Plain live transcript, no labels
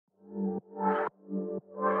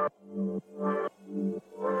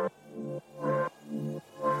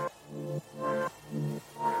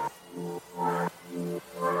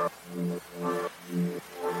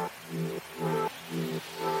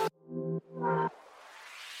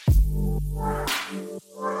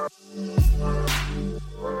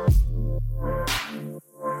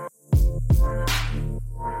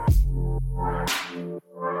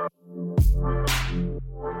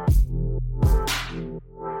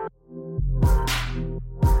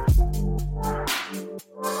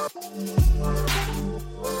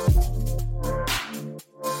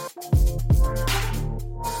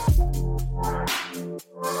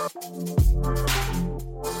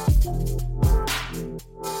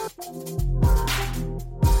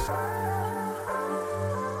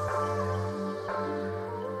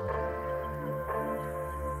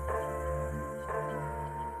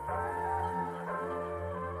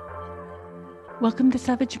Welcome to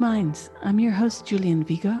Savage Minds. I'm your host, Julian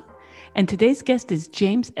Vigo, and today's guest is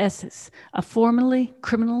James Esses, a formerly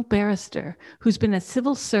criminal barrister who's been a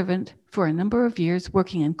civil servant for a number of years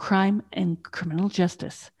working in crime and criminal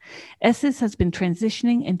justice. Esses has been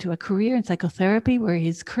transitioning into a career in psychotherapy where he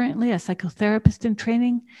is currently a psychotherapist in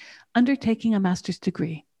training, undertaking a master's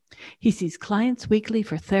degree. He sees clients weekly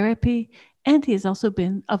for therapy, and he has also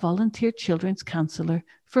been a volunteer children's counselor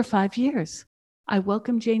for 5 years. I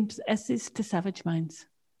welcome James Esses to Savage Minds.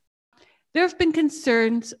 There have been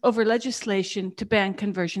concerns over legislation to ban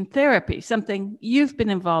conversion therapy, something you've been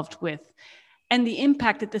involved with, and the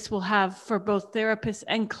impact that this will have for both therapists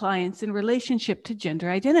and clients in relationship to gender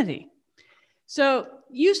identity. So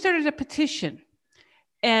you started a petition,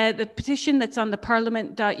 the petition that's on the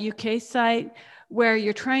parliament.uk site, where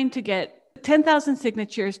you're trying to get 10,000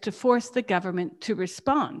 signatures to force the government to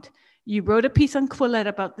respond. You wrote a piece on Quillette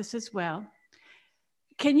about this as well.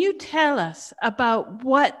 Can you tell us about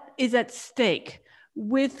what is at stake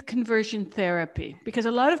with conversion therapy? Because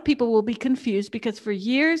a lot of people will be confused because for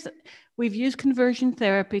years we've used conversion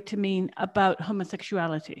therapy to mean about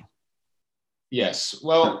homosexuality. Yes.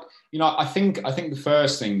 Well, I think the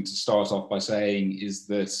first thing to start off by saying is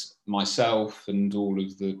that myself and all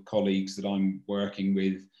of the colleagues that I'm working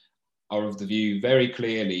with are of the view very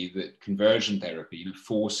clearly that conversion therapy,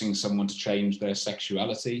 forcing someone to change their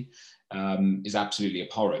sexuality, is absolutely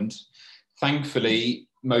abhorrent. Thankfully,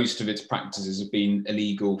 most of its practices have been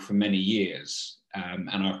illegal for many years and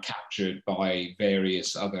are captured by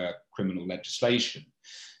various other criminal legislation.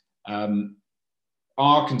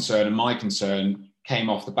 Our concern and my concern came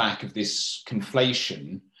off the back of this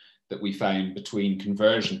conflation that we found between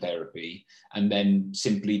conversion therapy and then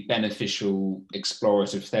simply beneficial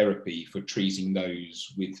explorative therapy for treating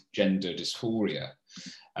those with gender dysphoria.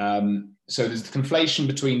 So there's the conflation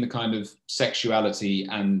between the kind of sexuality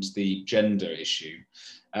and the gender issue.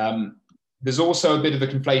 There's also a bit of a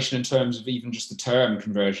conflation in terms of even just the term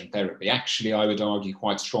conversion therapy. Actually, I would argue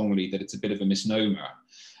quite strongly that it's a bit of a misnomer.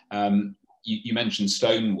 You mentioned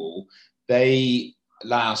Stonewall. They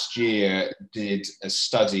last year did a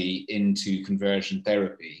study into conversion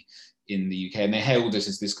therapy in the UK, and they held it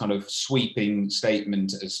as this kind of sweeping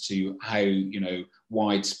statement as to how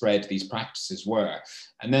widespread these practices were.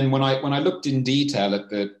 And then when I looked in detail at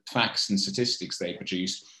the facts and statistics they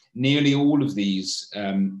produced, nearly all of these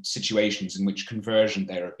situations in which conversion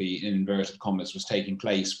therapy, in inverted commas, was taking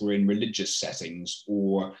place were in religious settings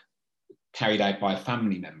or carried out by a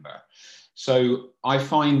family member. So I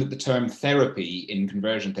find that the term therapy in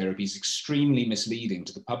conversion therapy is extremely misleading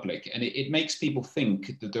to the public, and it makes people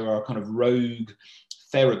think that there are kind of rogue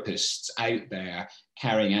therapists out there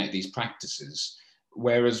carrying out these practices,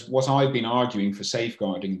 whereas what I've been arguing for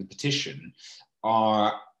safeguarding the petition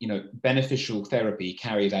are, beneficial therapy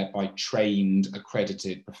carried out by trained,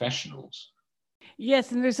 accredited professionals.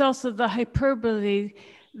 Yes, and there's also the hyperbole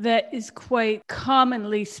that is quite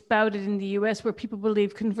commonly spouted in the US, where people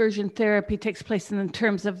believe conversion therapy takes place in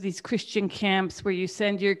terms of these Christian camps where you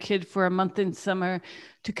send your kid for a month in summer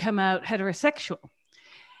to come out heterosexual.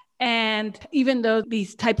 And even though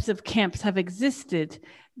these types of camps have existed,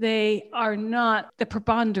 they are not the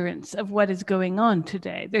preponderance of what is going on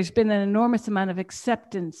today. There's been an enormous amount of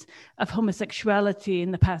acceptance of homosexuality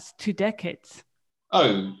in the past 2 decades.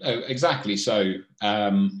 Oh, exactly so.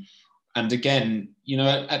 And again,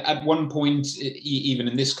 at one point, even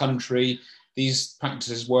in this country, these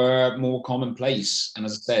practices were more commonplace. And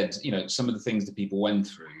as I said, some of the things that people went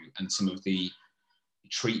through and some of the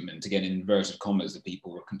treatment, again, in inverted commas, that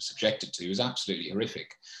people were subjected to is absolutely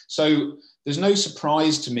horrific. So there's no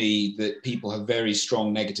surprise to me that people have very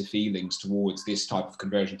strong negative feelings towards this type of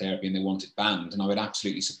conversion therapy and they want it banned. And I would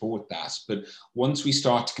absolutely support that. But once we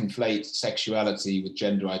start to conflate sexuality with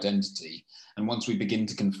gender identity, and once we begin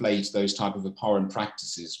to conflate those type of abhorrent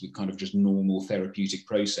practices with kind of just normal therapeutic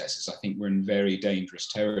processes, I think we're in very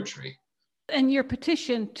dangerous territory. And your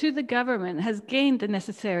petition to the government has gained the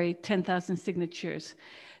necessary 10,000 signatures.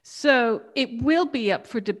 So it will be up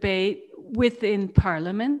for debate within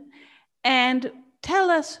Parliament. And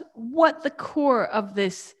tell us what the core of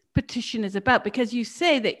this petition is about, because you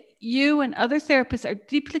say that you and other therapists are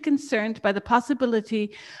deeply concerned by the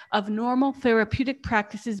possibility of normal therapeutic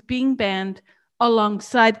practices being banned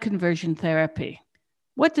alongside conversion therapy.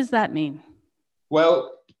 What does that mean?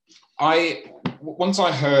 Well, once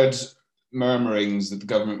I heard murmurings that the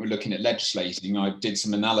government were looking at legislating, I did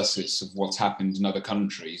some analysis of what's happened in other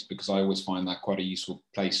countries, because I always find that quite a useful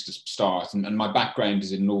place to start. And my background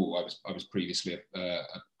is in law. I was previously a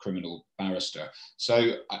criminal barrister.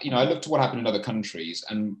 So, I looked at what happened in other countries,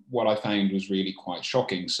 and what I found was really quite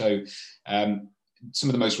shocking. So some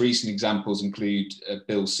of the most recent examples include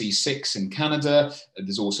Bill C6 in Canada.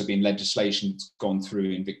 There's also been legislation that's gone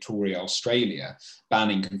through in Victoria, Australia,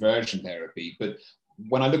 banning conversion therapy. But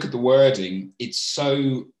when I look at the wording, it's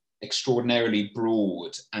so extraordinarily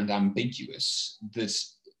broad and ambiguous that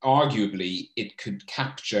arguably it could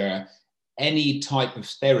capture any type of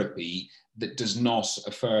therapy that does not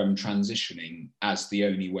affirm transitioning as the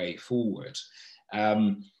only way forward.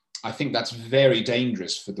 I think that's very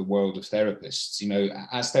dangerous for the world of therapists. You know,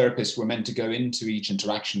 as therapists, we're meant to go into each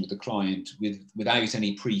interaction with the client without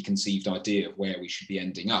any preconceived idea of where we should be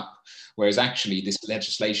ending up. Whereas actually this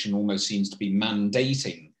legislation almost seems to be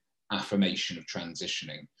mandating affirmation of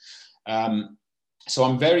transitioning. So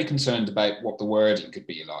I'm very concerned about what the wording could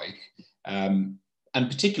be like. And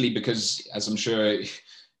particularly because, as I'm sure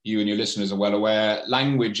you and your listeners are well aware,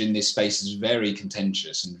 language in this space is very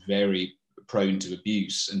contentious and very prone to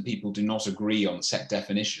abuse, and people do not agree on set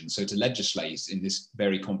definitions. So to legislate in this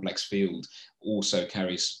very complex field also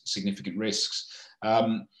carries significant risks.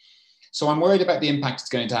 So I'm worried about the impact it's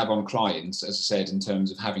going to have on clients, as I said, in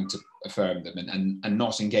terms of having to affirm them and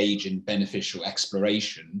not engage in beneficial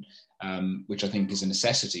exploration, which I think is a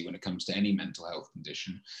necessity when it comes to any mental health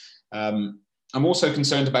condition. I'm also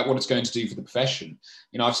concerned about what it's going to do for the profession.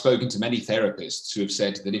 You know, I've spoken to many therapists who have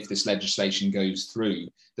said that if this legislation goes through,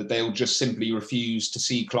 that they'll just simply refuse to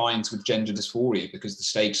see clients with gender dysphoria because the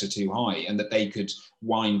stakes are too high, and that they could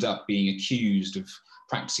wind up being accused of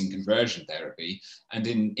practicing conversion therapy. And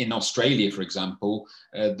in Australia, for example,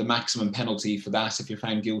 the maximum penalty for that, if you're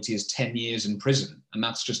found guilty, is 10 years in prison. And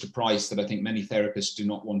that's just a price that I think many therapists do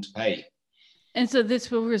not want to pay. And so this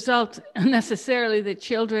will result necessarily that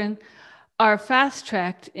children are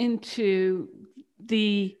fast-tracked into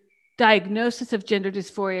the diagnosis of gender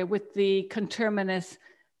dysphoria with the conterminous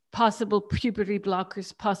possible puberty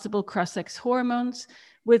blockers, possible cross-sex hormones,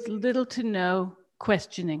 with little to no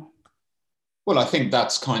questioning. Well, I think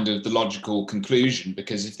that's kind of the logical conclusion,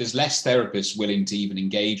 because if there's less therapists willing to even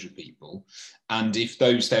engage with people, and if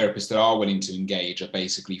those therapists that are willing to engage are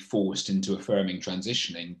basically forced into affirming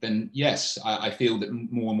transitioning, then yes, I feel that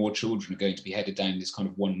more and more children are going to be headed down this kind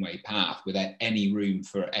of one-way path without any room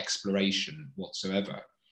for exploration whatsoever.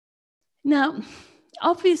 Now,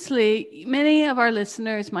 obviously, many of our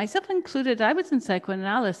listeners, myself included, I was in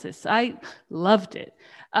psychoanalysis. I loved it.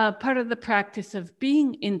 Part of the practice of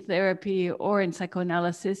being in therapy or in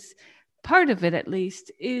psychoanalysis, part of it at least,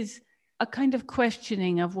 is a kind of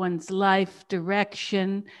questioning of one's life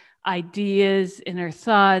direction, ideas, inner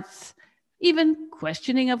thoughts, even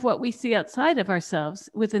questioning of what we see outside of ourselves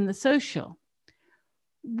within the social.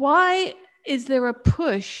 Why is there a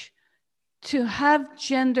push to have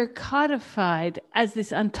gender codified as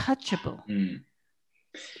this untouchable?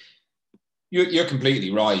 You're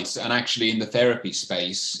completely right. And actually in the therapy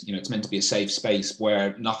space, you know, it's meant to be a safe space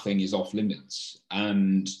where nothing is off limits.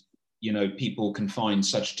 And, you know, people can find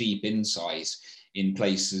such deep insight in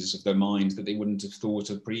places of their mind that they wouldn't have thought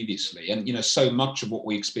of previously. And, you know, so much of what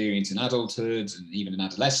we experience in adulthood and even in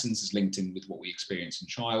adolescence is linked in with what we experience in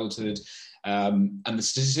childhood. And the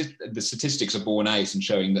statistics are borne out in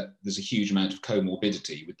showing that there's a huge amount of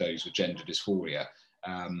comorbidity with those with gender dysphoria,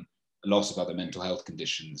 a lot of other mental health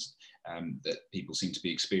conditions that people seem to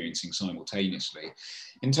be experiencing simultaneously.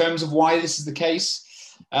 In terms of why this is the case,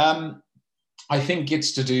 I think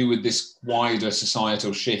it's to do with this wider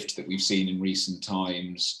societal shift that we've seen in recent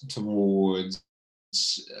times towards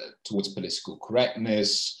political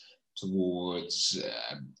correctness, towards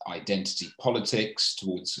identity politics,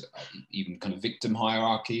 towards even kind of victim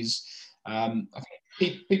hierarchies. I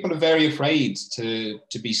think people are very afraid to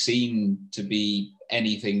be seen to be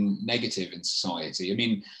anything negative in society. I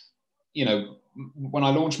mean, you know, when I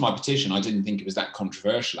launched my petition, I didn't think it was that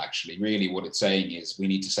controversial, actually. Really, what it's saying is we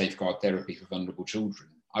need to safeguard therapy for vulnerable children.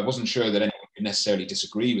 I wasn't sure that anyone could necessarily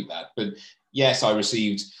disagree with that. But yes, I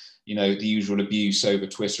received, you know, the usual abuse over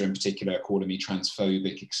Twitter in particular, calling me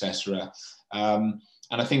transphobic, etc. And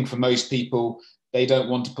I think for most people, they don't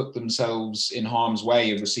want to put themselves in harm's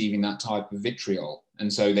way of receiving that type of vitriol.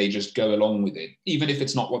 And so they just go along with it, even if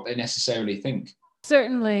it's not what they necessarily think.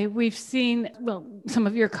 Certainly, we've seen, well, some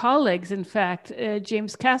of your colleagues, in fact,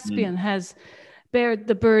 James Caspian has bared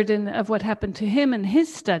the burden of what happened to him in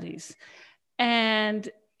his studies. And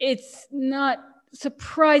it's not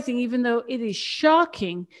surprising, even though it is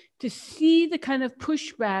shocking, to see the kind of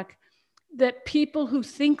pushback that people who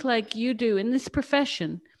think like you do in this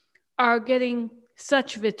profession are getting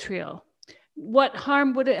such vitriol. What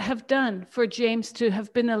harm would it have done for James to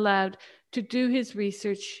have been allowed to do his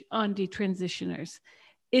research on detransitioners?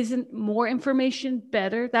 Isn't more information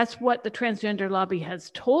better? That's what the transgender lobby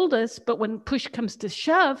has told us. But when push comes to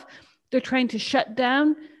shove, They're trying to shut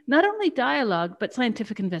down not only dialogue, but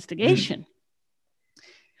scientific investigation.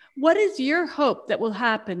 What is your hope that will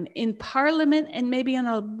happen in Parliament and maybe on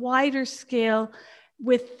a wider scale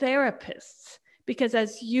with therapists? Because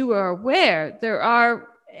as you are aware, there are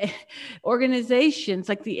organizations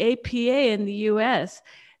like the APA in the US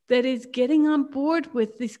that is getting on board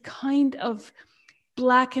with this kind of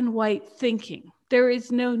black and white thinking. There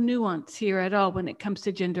is no nuance here at all when it comes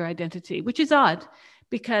to gender identity, which is odd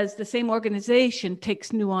because the same organization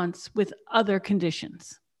takes nuance with other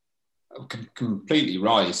conditions. Completely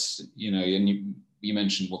right. And you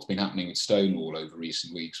mentioned what's been happening with Stonewall over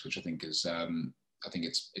recent weeks, which I think is, I think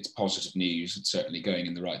it's positive news. It's certainly going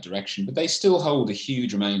in the right direction, but they still hold a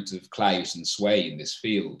huge amount of clout and sway in this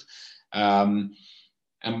field.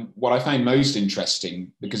 And what I find most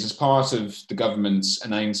interesting, because as part of the government's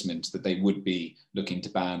announcement that they would be looking to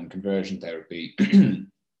ban conversion therapy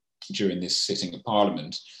during this sitting of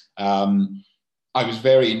Parliament, I was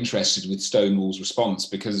very interested with Stonewall's response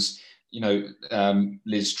because,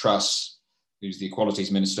 Liz Truss, who's the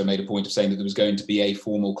Equalities Minister, made a point of saying that there was going to be a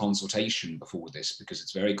formal consultation before this because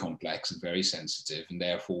it's very complex and very sensitive, and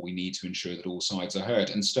therefore we need to ensure that all sides are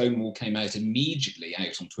heard. And Stonewall came out immediately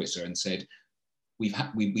out on Twitter and said, we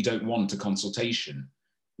don't want a consultation.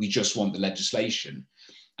 We just want the legislation.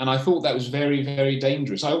 And I thought that was very, very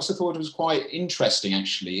dangerous. I also thought it was quite interesting,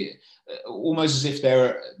 actually, almost as if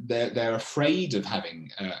they're afraid of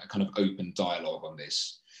having a kind of open dialogue on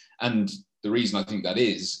this. And the reason I think that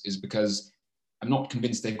is because I'm not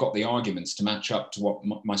convinced they've got the arguments to match up to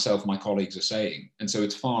what myself and my colleagues are saying. And so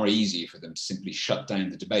it's far easier for them to simply shut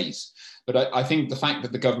down the debate. But I think the fact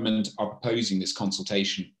that the government are proposing this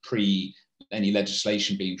consultation pre any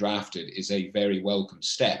legislation being drafted is a very welcome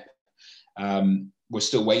step. We're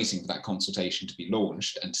still waiting for that consultation to be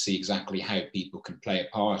launched and to see exactly how people can play a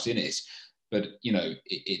part in it. But,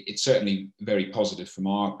 it's certainly very positive from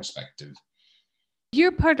our perspective.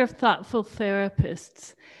 You're part of Thoughtful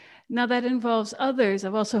Therapists. Now that involves others.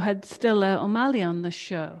 I've also had Stella O'Malley on the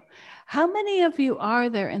show. How many of you are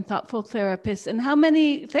there in Thoughtful Therapists, and how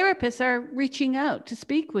many therapists are reaching out to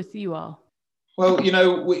speak with you all? Well,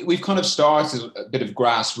 we've kind of started a bit of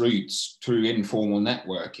grassroots through informal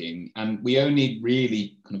networking, and we only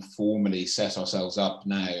really kind of formally set ourselves up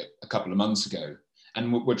now a couple of months ago.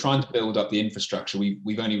 And we're trying to build up the infrastructure.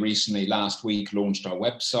 We've only recently, last week, launched our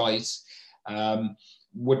website.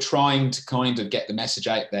 We're trying to kind of get the message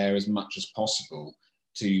out there as much as possible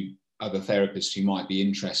to other therapists who might be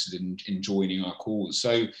interested in joining our cause.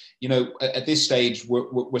 So, at this stage,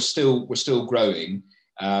 we're still growing.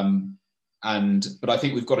 But I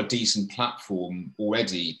think we've got a decent platform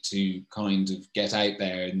already to kind of get out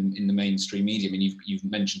there in the mainstream media. I mean, you've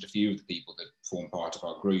mentioned a few of the people that form part of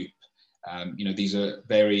our group. These are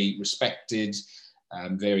very respected,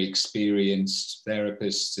 very experienced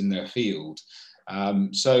therapists in their field.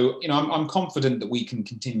 So, I'm confident that we can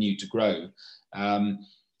continue to grow.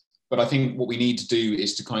 But I think what we need to do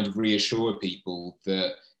is to kind of reassure people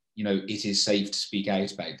that, it is safe to speak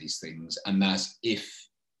out about these things, and that if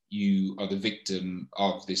you are the victim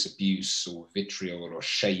of this abuse or vitriol or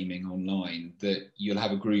shaming online, that you'll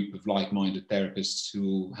have a group of like-minded therapists who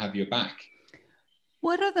will have your back.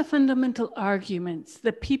 What are the fundamental arguments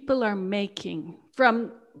that people are making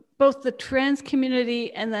from both the trans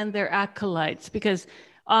community and then their acolytes? Because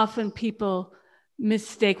often people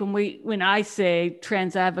mistake when I say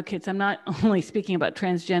trans advocates, I'm not only speaking about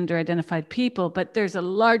transgender identified people, but there's a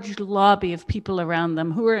large lobby of people around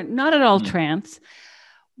them who are not at all trans.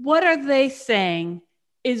 What are they saying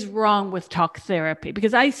is wrong with talk therapy?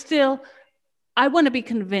 Because I want to be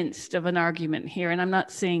convinced of an argument here, and I'm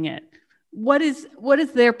not seeing it. What is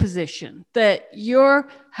their position? That you're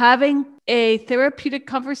having a therapeutic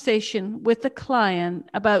conversation with the client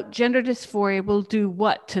about gender dysphoria will do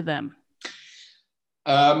what to them?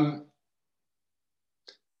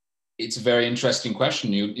 It's a very interesting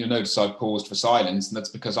question. You'll notice I've paused for silence, and that's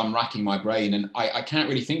because I'm racking my brain, and I can't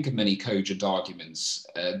really think of many cogent arguments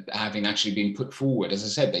having actually been put forward. As I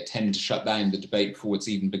said, they tend to shut down the debate before it's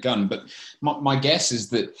even begun. But my guess is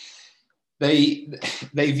that they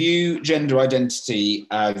view gender identity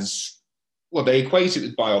as, well, they equate it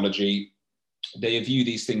with biology. They view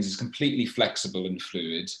these things as completely flexible and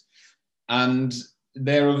fluid. And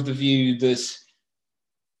they're of the view that,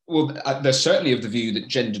 well, they're certainly of the view that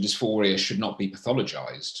gender dysphoria should not be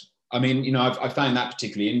pathologized. I mean, I found that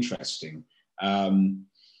particularly interesting. On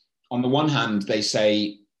the one hand, they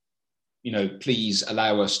say, please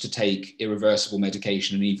allow us to take irreversible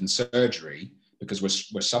medication and even surgery because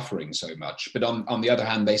we're suffering so much. But on the other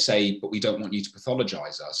hand, they say, but we don't want you to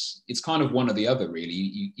pathologize us. It's kind of one or the other,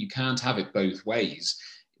 really. You can't have it both ways.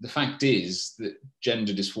 the fact is that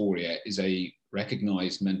gender dysphoria is a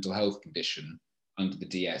recognized mental health condition under the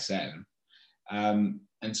DSM.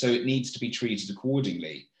 And so it needs to be treated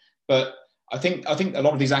accordingly. But I think a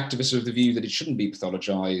lot of these activists are of the view that it shouldn't be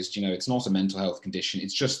pathologized. You know, it's not a mental health condition.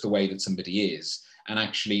 It's just the way that somebody is. And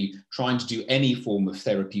actually trying to do any form of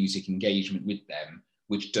therapeutic engagement with them,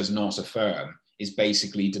 which does not affirm, is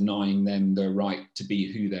basically denying them the right to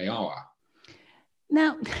be who they are.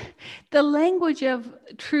 Now, the language of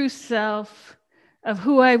true self, of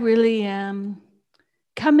who I really am,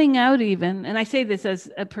 coming out even, and I say this as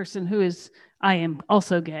a person I am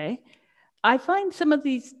also gay, I find some of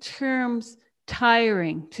these terms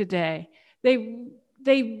tiring today.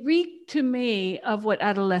 They reek to me of what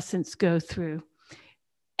adolescents go through.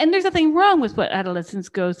 And there's nothing wrong with what adolescents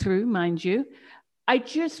go through, mind you. I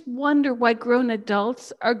just wonder why grown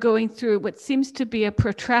adults are going through what seems to be a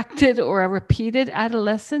protracted or a repeated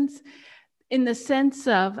adolescence, in the sense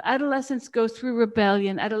of adolescents go through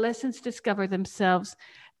rebellion, adolescents discover themselves,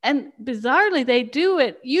 and bizarrely, they do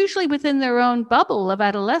it usually within their own bubble of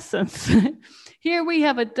adolescence. Here we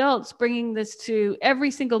have adults bringing this to every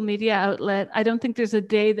single media outlet. I don't think there's a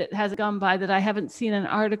day that has gone by that I haven't seen an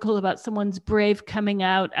article about someone's brave coming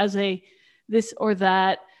out as a this or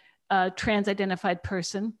that trans-identified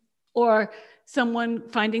person, or someone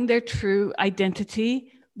finding their true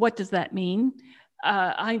identity. What does that mean?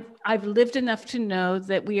 I've lived enough to know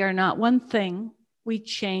that we are not one thing. We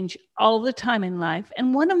change all the time in life.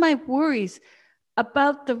 And one of my worries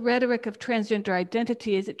about the rhetoric of transgender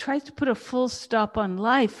identity is it tries to put a full stop on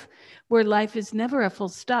life, where life is never a full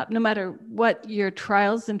stop, no matter what your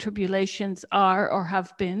trials and tribulations are or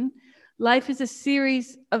have been. Life is a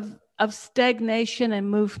series of stagnation and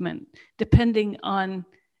movement, depending on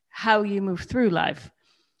how you move through life.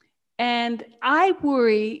 And I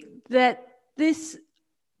worry that this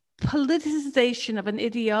politicization of an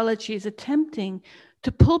ideology is attempting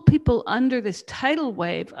to pull people under this tidal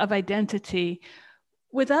wave of identity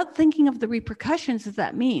without thinking of the repercussions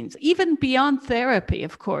that means, even beyond therapy,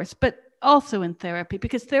 of course, but also in therapy,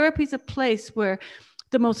 because therapy is a place where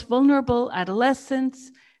the most vulnerable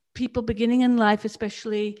adolescents, people beginning in life,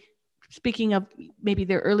 especially speaking of maybe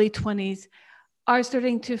their early 20s, are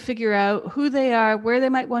starting to figure out who they are, where they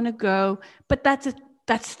might want to go, but that's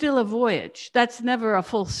still a voyage. That's never a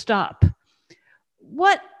full stop.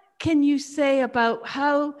 What can you say about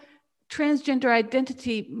how transgender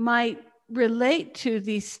identity might relate to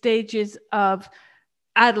these stages of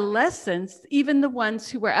adolescence, even the ones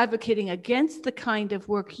who are advocating against the kind of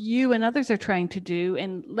work you and others are trying to do?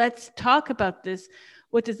 And let's talk about this.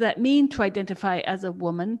 What does that mean to identify as a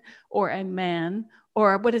woman or a man?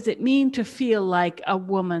 Or what does it mean to feel like a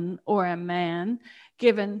woman or a man,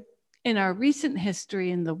 given in our recent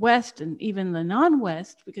history in the West and even the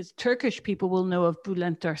non-West, because Turkish people will know of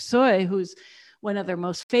Bülent Ersoy, who's one of their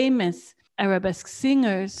most famous arabesque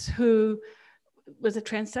singers, who was a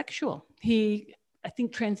transsexual. He, I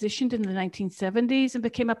think, transitioned in the 1970s and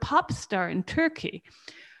became a pop star in Turkey.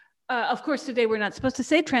 Of course, today we're not supposed to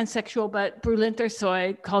say transsexual, but Bülent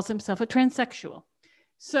Ersoy calls himself a transsexual.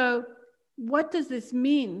 So what does this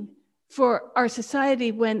mean for our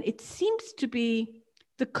society when it seems to be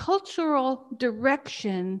the cultural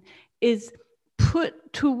direction is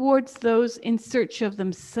put towards those in search of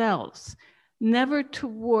themselves, never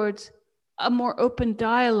towards a more open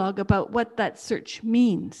dialogue about what that search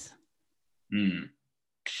means?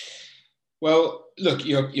 Well, look,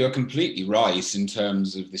 you're completely right in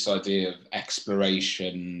terms of this idea of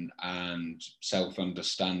exploration and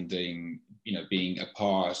self-understanding, you know, being a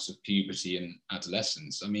part of puberty and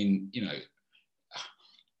adolescence. I mean, you know,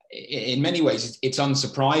 in many ways, it's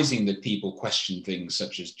unsurprising that people question things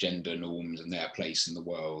such as gender norms and their place in the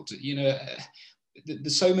world. You know,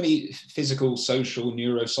 there's so many physical, social,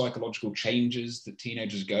 neuropsychological changes that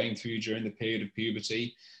teenagers are going through during the period of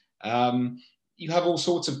puberty. You have all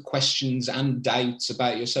sorts of questions and doubts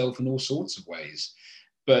about yourself in all sorts of ways.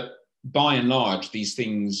 But by and large, these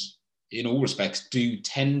things, in all respects, do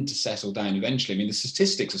tend to settle down eventually. I mean, the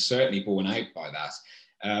statistics are certainly borne out by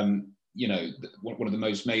that. You know, one of the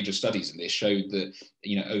most major studies in this showed that,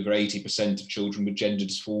 you know, over 80% of children with gender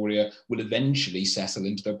dysphoria will eventually settle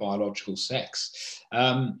into their biological sex.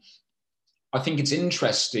 I think it's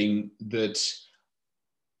interesting that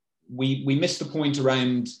we miss the point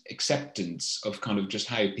around acceptance of kind of just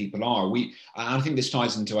how people are. I think this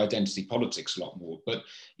ties into identity politics a lot more, but,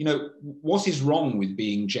 you know, what is wrong with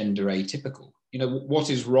being gender atypical? You know, what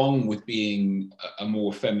is wrong with being a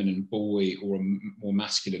more feminine boy or a more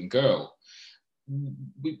masculine girl?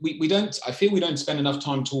 we don't, I feel we don't spend enough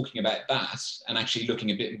time talking about that and actually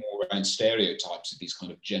looking a bit more around stereotypes of these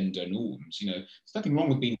kind of gender norms. There's nothing wrong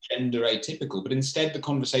with being gender atypical, but instead the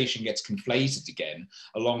conversation gets conflated again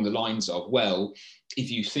along the lines of, well,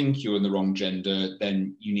 if you think you're in the wrong gender,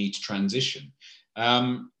 then you need to transition.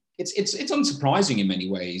 It's unsurprising in many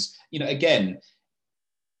ways. Again,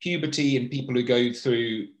 puberty and people who go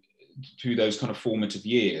through those kind of formative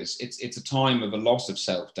years, it's a time of a loss of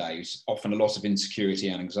self-doubt, often a loss of insecurity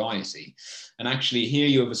and anxiety. And actually here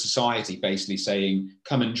you have a society basically saying,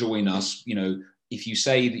 come and join us. If you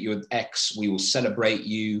say that you're X, we will celebrate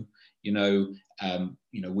you.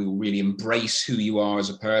 We will really embrace who you are as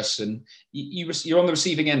a person. You're on the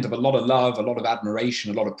receiving end of a lot of love, a lot of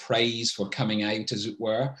admiration, a lot of praise for coming out, as it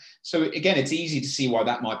were. So again, it's easy to see why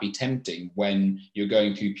that might be tempting when you're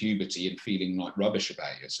going through puberty and feeling like rubbish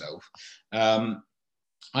about yourself.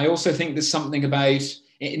 I also think there's something about,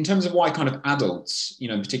 in terms of why kind of adults,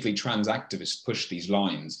 particularly trans activists, push these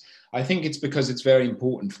lines. I think it's because it's very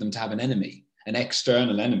important for them to have an enemy, an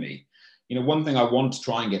external enemy. One thing I want to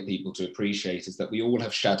try and get people to appreciate is that we all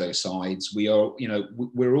have shadow sides. We're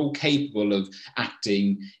all capable of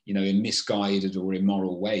acting, in misguided or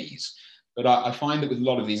immoral ways. But I find that with a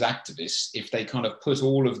lot of these activists, if they kind of put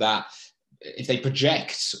all of that, if they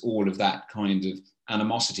project all of that kind of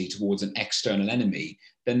animosity towards an external enemy,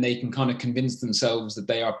 then they can kind of convince themselves that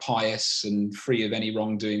they are pious and free of any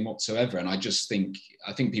wrongdoing whatsoever. And I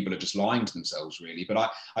think people are just lying to themselves, really.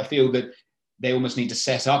 But I feel that they almost need to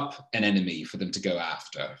set up an enemy for them to go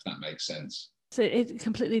after, if that makes sense. So it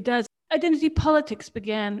completely does. Identity politics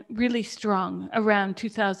began really strong around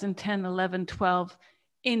 2010, 11, 12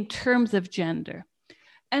 in terms of gender.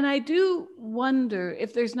 And I do wonder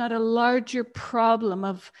if there's not a larger problem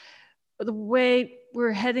of the way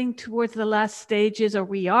we're heading towards the last stages, or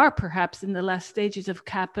we are perhaps in the last stages of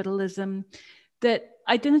capitalism, that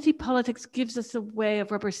identity politics gives us a way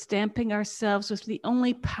of rubber stamping ourselves with the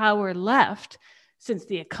only power left, since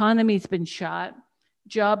the economy's been shot,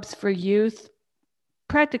 jobs for youth,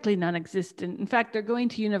 practically non-existent. In fact, they're going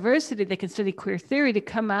to university, they can study queer theory to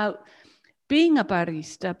come out being a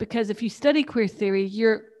barista, because if you study queer theory,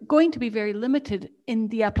 you're going to be very limited in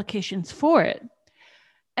the applications for it.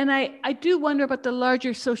 And I do wonder about the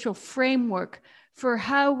larger social framework for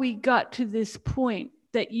how we got to this point,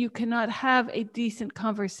 that you cannot have a decent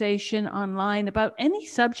conversation online about any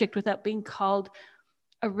subject without being called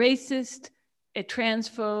a racist, a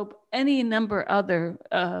transphobe, any number of other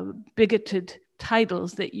bigoted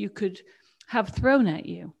titles that you could have thrown at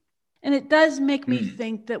you. And it does make me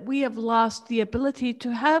think that we have lost the ability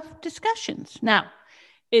to have discussions. Now,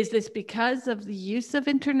 is this because of the use of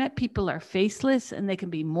internet? People are faceless and they can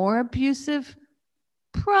be more abusive?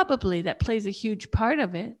 Probably that plays a huge part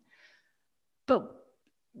of it. But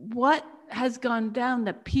what has gone down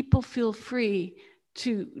that people feel free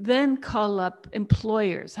to then call up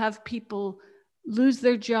employers, have people lose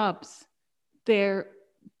their jobs, their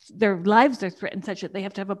lives are threatened such that they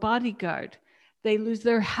have to have a bodyguard, they lose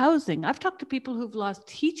their housing. I've talked to people who've lost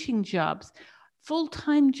teaching jobs,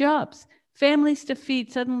 full-time jobs, families to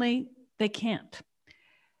feed, suddenly they can't.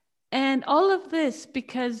 And all of this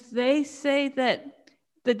because they say that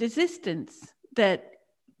the desistance that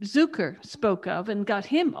Zucker spoke of and got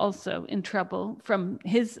him also in trouble from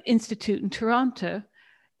his institute in Toronto,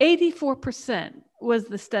 84% was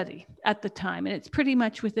the study at the time, and it's pretty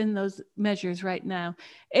much within those measures right now.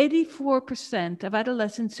 84% of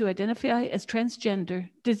adolescents who identify as transgender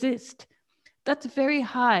desist. That's a very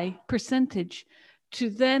high percentage to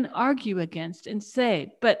then argue against and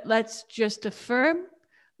say, but let's just affirm,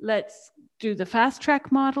 let's do the fast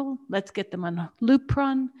track model, let's get them on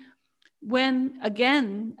Lupron. When,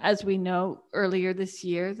 again, as we know, earlier this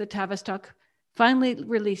year, the Tavistock finally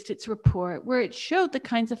released its report where it showed the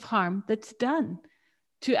kinds of harm that's done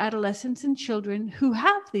to adolescents and children who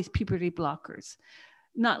have these puberty blockers,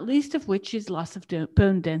 not least of which is loss of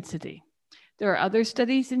bone density. There are other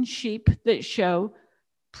studies in sheep that show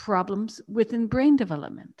problems within brain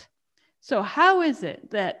development. So how is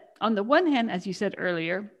it that, on the one hand, as you said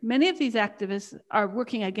earlier, many of these activists are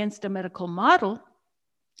working against a medical model,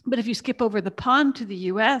 but if you skip over the pond to the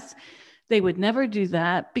US, they would never do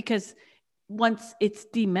that, because once it's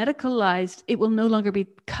demedicalized, it will no longer be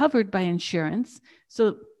covered by insurance.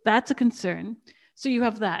 So that's a concern. So you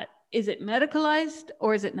have that. Is it medicalized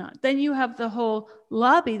or is it not? Then you have the whole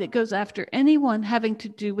lobby that goes after anyone having to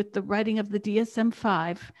do with the writing of the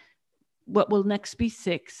DSM-5, what will next be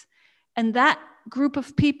 6. And that group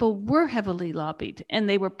of people were heavily lobbied and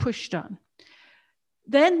they were pushed on.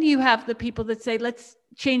 Then you have the people that say, let's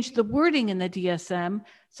change the wording in the DSM.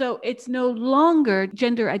 So it's no longer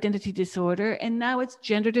gender identity disorder, and now it's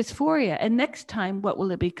gender dysphoria. And next time, what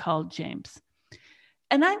will it be called, James?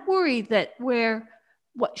 And I worry that where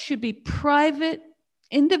what should be private,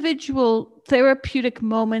 individual therapeutic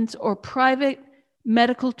moments or private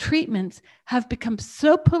medical treatments have become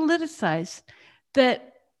so politicized that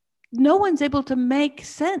no one's able to make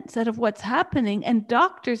sense out of what's happening. And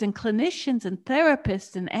doctors and clinicians and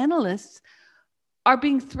therapists and analysts are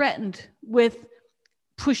being threatened with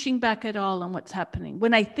pushing back at all on what's happening,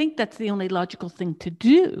 when I think that's the only logical thing to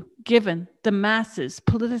do, given the masses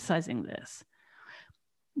politicizing this.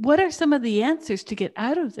 What are some of the answers to get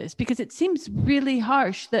out of this? Because it seems really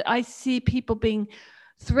harsh that I see people being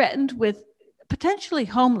threatened with potentially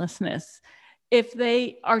homelessness if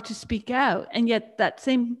they are to speak out, and yet that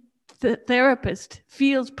same therapist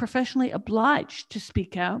feels professionally obliged to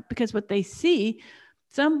speak out because what they see,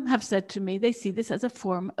 some have said to me, they see this as a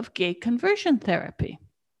form of gay conversion therapy.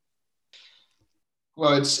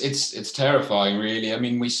 Well, it's terrifying, really. I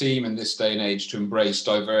mean, we seem in this day and age to embrace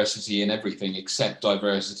diversity in everything except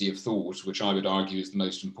diversity of thought, which I would argue is the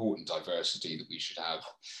most important diversity that we should have.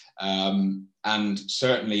 And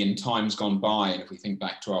certainly in times gone by, and if we think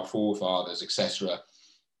back to our forefathers, etc.,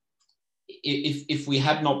 if we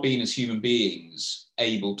had not been as human beings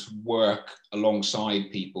able to work alongside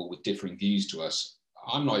people with differing views to us,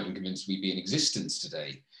 I'm not even convinced we'd be in existence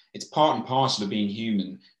today. It's part and parcel of being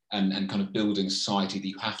human and kind of building a society that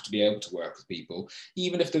you have to be able to work with people,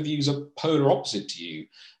 even if the views are polar opposite to you.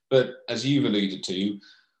 But as you've alluded to,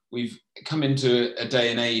 we've come into a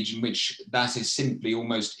day and age in which that is simply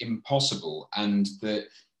almost impossible. And that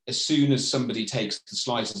as soon as somebody takes the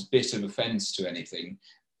slightest bit of offense to anything,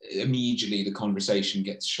 immediately the conversation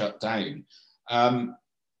gets shut down.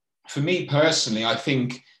 For me personally, I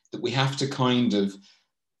think that we have to kind of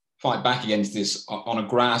fight back against this on a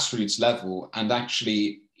grassroots level, and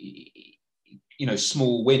actually, you know,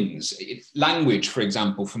 small wins. Language, for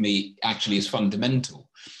example, for me actually is fundamental.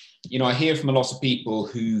 You know, I hear from a lot of people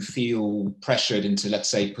who feel pressured into, let's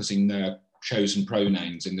say, putting their chosen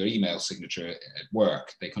pronouns in their email signature at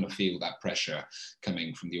work. They kind of feel that pressure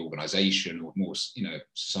coming from the organization or more, you know,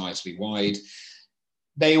 societally wide.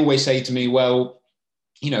 They always say to me, well,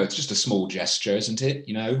 you know, it's just a small gesture, isn't it?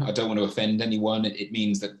 You know, I don't want to offend anyone. It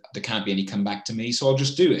means that there can't be any comeback to me, so I'll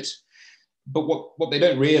just do it. But what they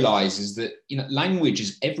don't realize is that, you know, language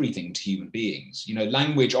is everything to human beings. You know,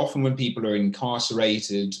 language, often when people are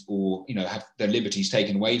incarcerated or, you know, have their liberties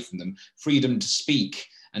taken away from them, freedom to speak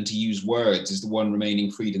and to use words is the one remaining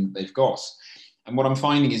freedom that they've got. And what I'm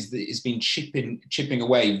finding is that it's been chipping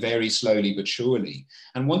away very slowly but surely.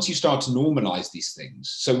 And once you start to normalize these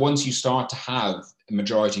things, so once you start to have a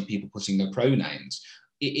majority of people putting their pronouns,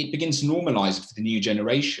 it begins to normalize it for the new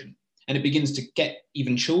generation. And it begins to get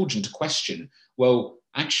even children to question, well,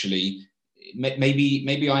 actually,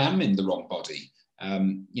 maybe I am in the wrong body.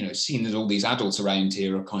 You know, seeing that all these adults around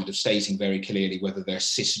here are kind of stating very clearly whether they're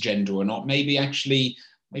cisgender or not, maybe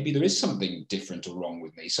there is something different or wrong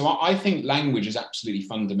with me. So I think language is absolutely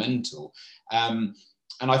fundamental. And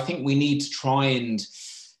I think we need to try and,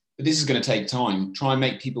 but this is going to take time, try and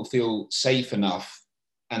make people feel safe enough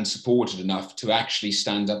and supported enough to actually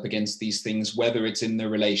stand up against these things, whether it's in their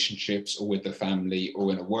relationships or with their family or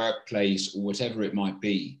in a workplace or whatever it might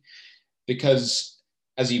be. Because,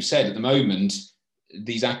 as you've said, at the moment,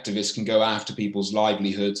 these activists can go after people's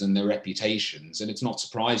livelihoods and their reputations, and it's not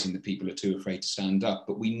surprising that people are too afraid to stand up.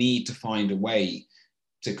 But we need to find a way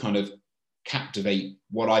to kind of captivate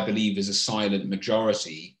what I believe is a silent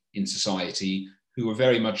majority in society who are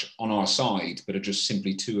very much on our side, but are just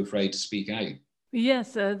simply too afraid to speak out.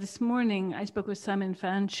 Yes, this morning I spoke with Simon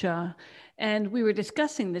Fanshawe, and we were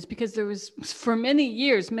discussing this because there was, for many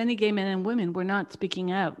years, many gay men and women were not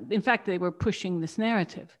speaking out. In fact, they were pushing this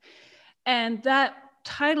narrative. And that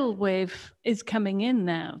tidal wave is coming in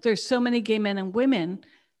now. There's so many gay men and women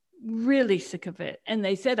really sick of it. And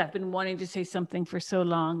they said, I've been wanting to say something for so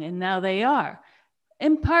long, and now they are.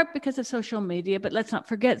 In part because of social media, but let's not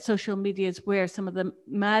forget social media is where some of the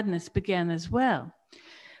madness began as well.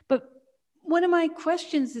 But one of my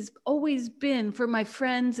questions has always been for my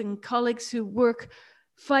friends and colleagues who work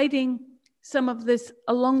fighting some of this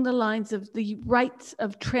along the lines of the rights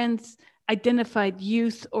of trans-identified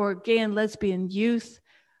youth or gay and lesbian youth.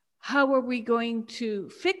 How are we going to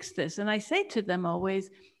fix this? And I say to them always,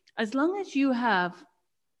 as long as you have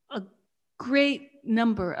a great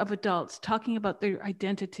number of adults talking about their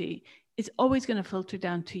identity, it's always going to filter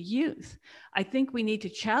down to youth. I think we need to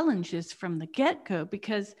challenge this from the get-go,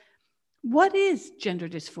 because what is gender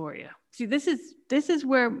dysphoria? See, this is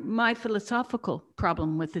where my philosophical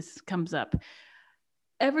problem with this comes up.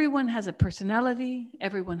 Everyone has a personality,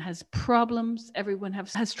 everyone has problems, everyone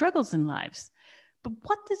has struggles in lives. But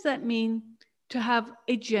what does that mean to have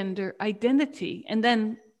a gender identity? And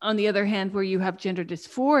then on the other hand, where you have gender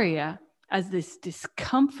dysphoria as this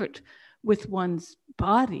discomfort with one's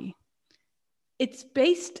body, it's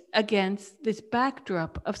based against this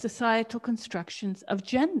backdrop of societal constructions of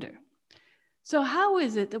gender. So how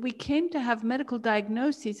is it that we came to have medical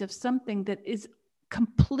diagnoses of something that is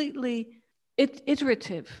completely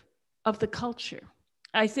iterative of the culture?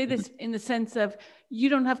 I say this in the sense of you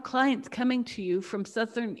don't have clients coming to you from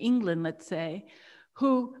Southern England, let's say,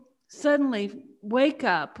 who suddenly wake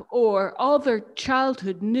up or all their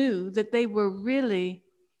childhood knew that they were really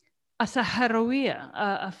a Saharawiya,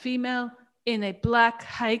 a female in a black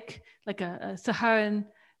hike, like a Saharan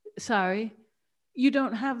sari. You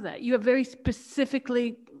don't have that. You have very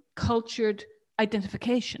specifically cultured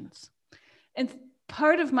identifications. And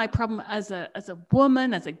part of my problem as a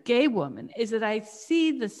woman, as a gay woman, is that I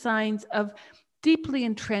see the signs of deeply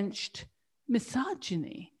entrenched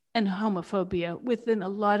misogyny and homophobia within a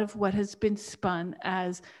lot of what has been spun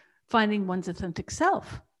as finding one's authentic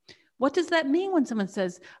self. What does that mean when someone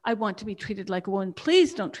says, I want to be treated like a woman?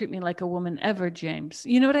 Please don't treat me like a woman ever, James.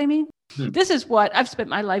 You know what I mean? This is what I've spent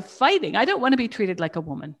my life fighting. I don't want to be treated like a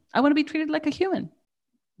woman. I want to be treated like a human.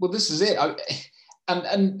 Well, this is it.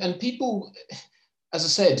 And people, as I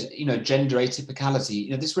said, gender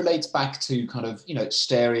atypicality, this relates back to kind of,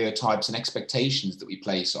 stereotypes and expectations that we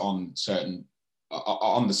place on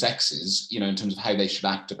on the sexes, in terms of how they should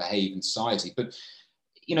act or behave in society. But,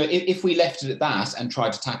 if we left it at that and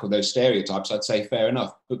tried to tackle those stereotypes, I'd say fair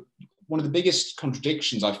enough. But one of the biggest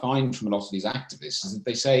contradictions I find from a lot of these activists is that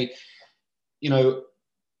they say,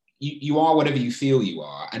 you are whatever you feel you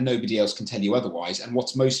are, and nobody else can tell you otherwise. And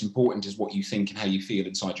what's most important is what you think and how you feel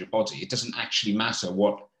inside your body. It doesn't actually matter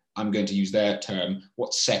what, I'm going to use their term,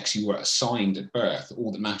 what sex you were assigned at birth.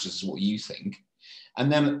 All that matters is what you think. And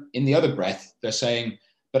then in the other breath, they're saying,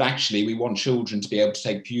 but actually we want children to be able to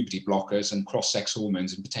take puberty blockers and cross-sex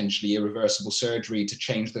hormones and potentially irreversible surgery to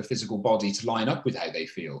change their physical body to line up with how they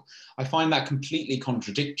feel. I find that completely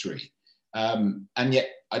contradictory. And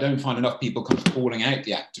yet I don't find enough people kind of calling out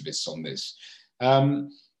the activists on this.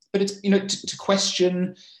 But it's, to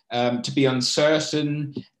question, to be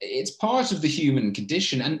uncertain, it's part of the human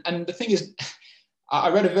condition. And the thing is, I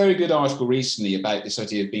read a very good article recently about this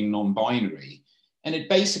idea of being non-binary. And it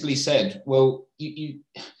basically said, well,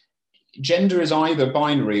 gender is either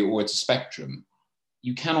binary or it's a spectrum.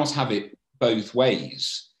 You cannot have it both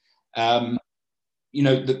ways. The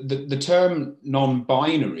term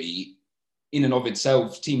non-binary in and of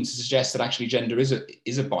itself seems to suggest that actually gender is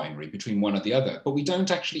a binary between one or the other. But we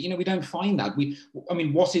don't actually, we don't find that.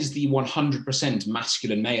 What is the 100%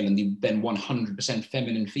 masculine male and the then 100%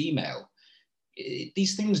 feminine female?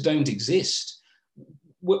 These things don't exist.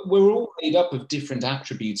 We're all made up of different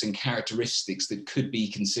attributes and characteristics that could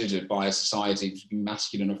be considered by a society to be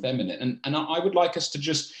masculine or feminine. And I would like us to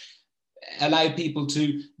just allow people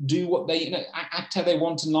to do what they, act how they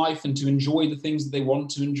want in life and to enjoy the things that they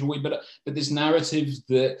want to enjoy. But this narrative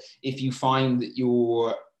that if you find that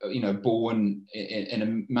you're, born in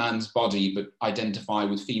a man's body, but identify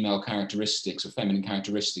with female characteristics or feminine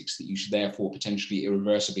characteristics, that you should therefore potentially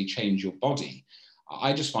irreversibly change your body.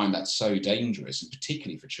 I just find that so dangerous, and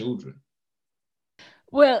particularly for children.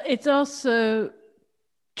 Well, it's also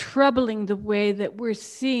troubling the way that we're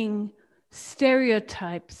seeing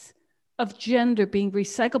stereotypes of gender being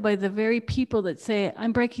recycled by the very people that say,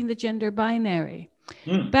 I'm breaking the gender binary.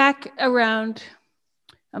 Back around,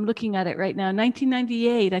 I'm looking at it right now,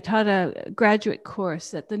 1998, I taught a graduate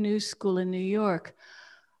course at the New School in New York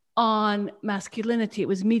on masculinity. It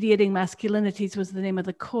was Mediating Masculinities was the name of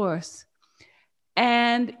the course.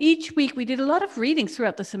 And each week we did a lot of readings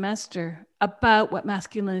throughout the semester about what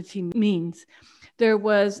masculinity means. There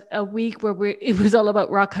was a week where it was all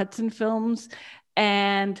about Rock Hudson films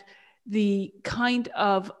and the kind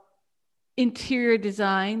of interior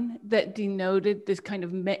design that denoted this kind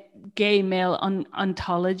of gay male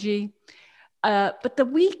ontology. But the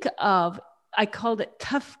week of, I called it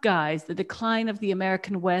Tough Guys, the decline of the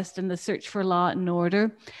American West and the search for law and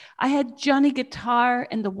order. I had Johnny Guitar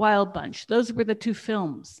and the Wild Bunch. Those were the two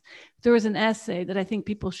films. There was an essay that I think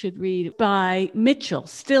people should read by Mitchell,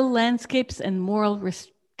 Still Landscapes and Moral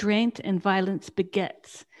Restraint and Violence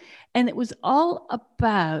Begets. And it was all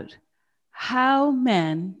about how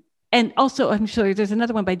men, and also I'm sure there's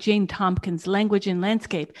another one by Jane Tompkins, Language and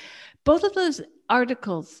Landscape. Both of those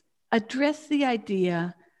articles address the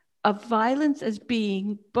idea of violence as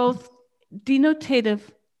being both denotative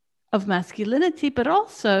of masculinity, but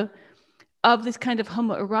also of this kind of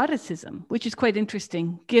homoeroticism, which is quite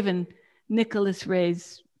interesting given Nicholas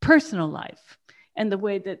Ray's personal life and the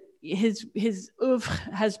way that his oeuvre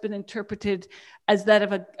has been interpreted as that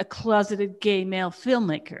of a closeted gay male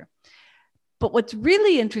filmmaker. But what's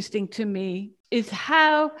really interesting to me is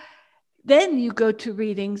how then you go to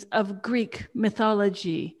readings of Greek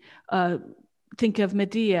mythology. Think of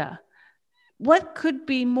Medea. What could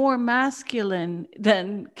be more masculine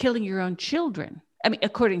than killing your own children? I mean,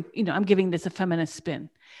 I'm giving this a feminist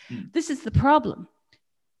spin. This is the problem.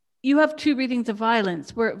 You have two readings of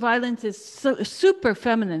violence where violence is super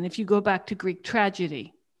feminine. If you go back to Greek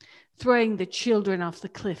tragedy, throwing the children off the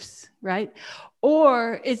cliffs, right?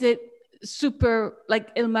 Or is it super like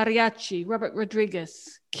Il Mariachi, Robert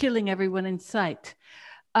Rodriguez, killing everyone in sight?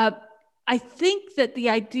 I think that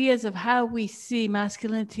the ideas of how we see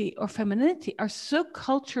masculinity or femininity are so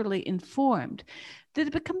culturally informed that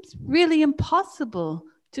it becomes really impossible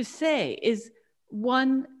to say, is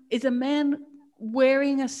a man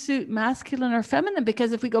wearing a suit masculine or feminine?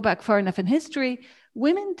 Because if we go back far enough in history,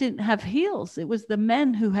 women didn't have heels. It was the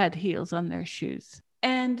men who had heels on their shoes.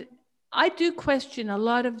 And I do question a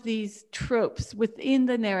lot of these tropes within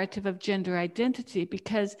the narrative of gender identity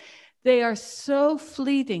because they are so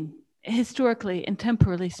fleeting, historically and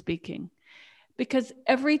temporally speaking. Because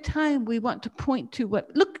every time we want to point to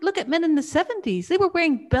look at men in the 70s, they were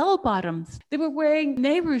wearing bell bottoms. They were wearing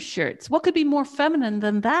Nehru shirts. What could be more feminine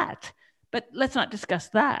than that? But let's not discuss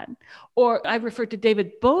that. Or I referred to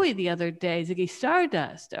David Bowie the other day, Ziggy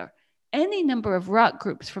Stardust, or any number of rock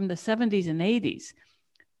groups from the 70s and 80s.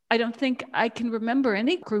 I don't think I can remember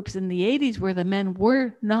any groups in the 80s where the men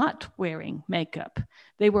were not wearing makeup.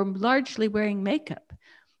 They were largely wearing makeup.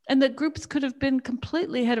 And the groups could have been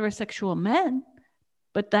completely heterosexual men,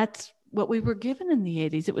 but that's what we were given in the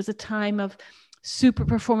 80s. It was a time of super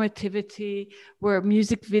performativity where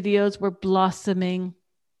music videos were blossoming.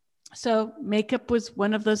 So makeup was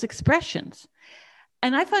one of those expressions.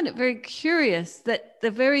 And I find it very curious that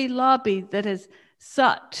the very lobby that has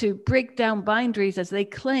sought to break down boundaries, as they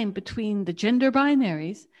claim, between the gender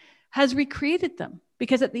binaries has recreated them.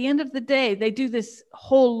 Because at the end of the day, they do this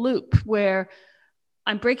whole loop where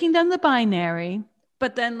I'm breaking down the binary,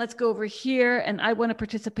 but then let's go over here and I want to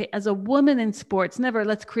participate as a woman in sports. Never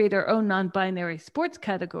let's create our own non-binary sports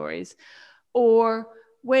categories. Or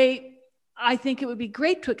wait, I think it would be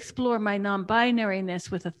great to explore my non-binariness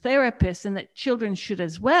with a therapist and that children should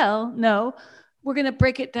as well. No, we're going to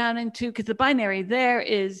break it down into, because the binary there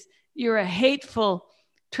is you're a hateful,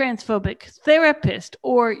 transphobic therapist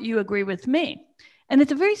or you agree with me. And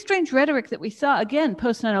it's a very strange rhetoric that we saw, again,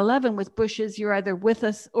 post 9/11 with Bush's you're either with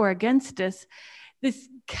us or against us, this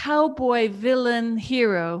cowboy villain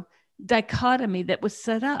hero dichotomy that was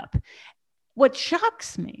set up. What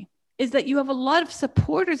shocks me is that you have a lot of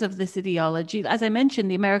supporters of this ideology. As I mentioned,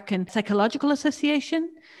 the American Psychological Association,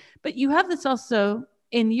 but you have this also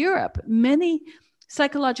in Europe. Many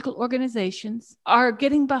psychological organizations are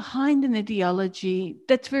getting behind an ideology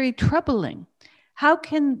that's very troubling. How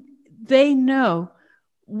can they know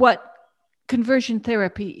what conversion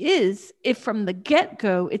therapy is if from the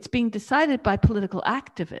get-go it's being decided by political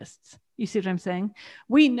activists? You see what I'm saying?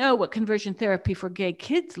 We know what conversion therapy for gay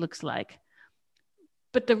kids looks like.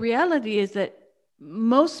 But the reality is that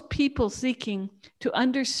most people seeking to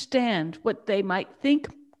understand what they might think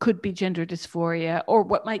could be gender dysphoria or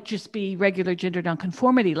what might just be regular gender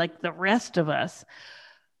nonconformity, like the rest of us,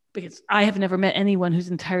 because I have never met anyone who's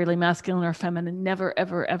entirely masculine or feminine, never,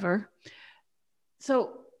 ever, ever.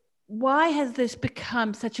 So why has this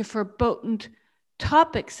become such a verboten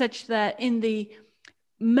topic, such that in the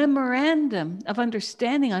memorandum of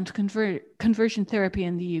understanding on conversion therapy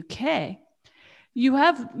in the UK, you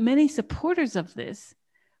have many supporters of this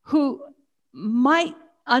who might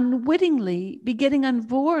unwittingly be getting on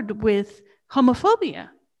board with homophobia?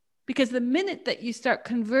 Because the minute that you start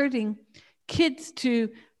converting kids to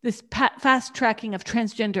this fast tracking of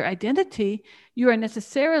transgender identity, you are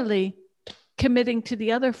necessarily committing to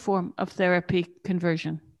the other form of therapy,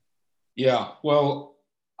 conversion. Yeah, well,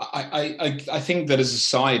 I think that as a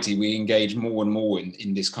society, we engage more and more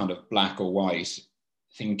in this kind of black or white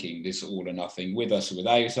thinking, this all or nothing, with us or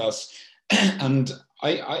without us. And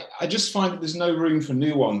I just find that there's no room for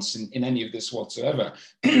nuance in any of this whatsoever.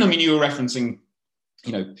 I mean, you were referencing,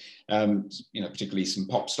 particularly some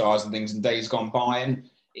pop stars and things in days gone by, and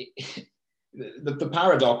the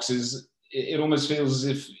paradox is, it almost feels as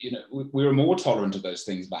if, we were more tolerant of those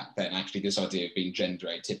things back then. Actually, this idea of being gender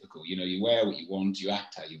atypical, you wear what you want, you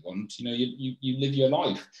act how you want, you live your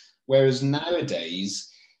life. Whereas nowadays,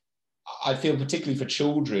 I feel particularly for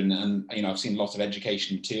children, and I've seen lots of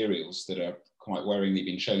education materials that are quite worryingly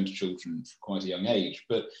being shown to children from quite a young age.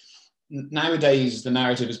 But nowadays, the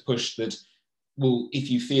narrative is pushed that, well, if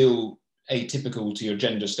you feel atypical to your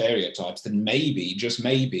gender stereotypes, then maybe, just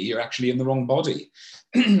maybe, you're actually in the wrong body.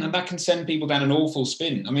 And that can send people down an awful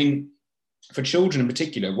spin. I mean, for children in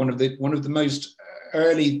particular, one of the most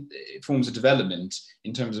early forms of development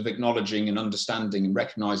in terms of acknowledging and understanding and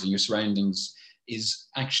recognizing your surroundings is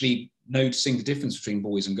actually noticing the difference between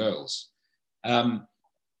boys and girls.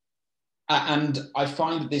 And I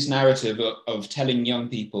find that this narrative of telling young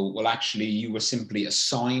people, well, actually, you were simply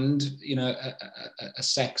assigned, a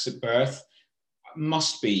sex at birth,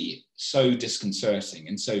 must be so disconcerting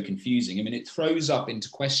and so confusing. I mean, it throws up into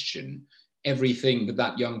question everything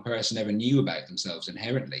that young person ever knew about themselves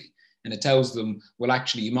inherently. And it tells them, well,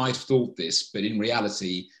 actually, you might have thought this, but in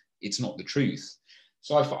reality, it's not the truth.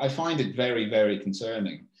 So I find it very, very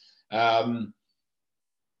concerning. And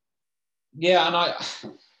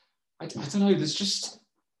I don't know.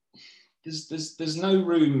 There's no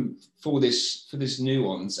room for this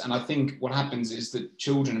nuance, and I think what happens is that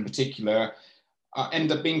children, in particular,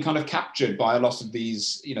 end up being kind of captured by a lot of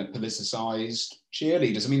these, politicized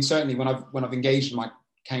cheerleaders. I mean, certainly when I've engaged in my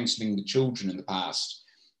counselling with children in the past,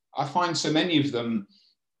 I find so many of them,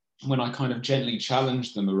 when I kind of gently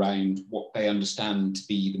challenge them around what they understand to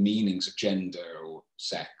be the meanings of gender or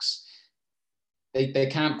sex, they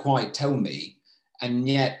can't quite tell me, and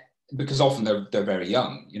yet, because often they're very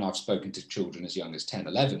young. I've spoken to children as young as 10,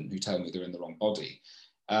 11 who tell me they're in the wrong body.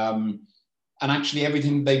 And actually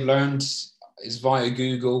everything they've learned is via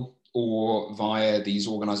Google or via these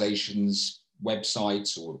organizations'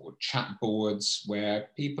 websites or chat boards, where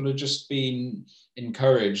people are just being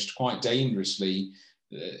encouraged quite dangerously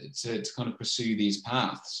to kind of pursue these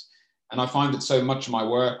paths. And I find that so much of my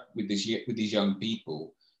work with these young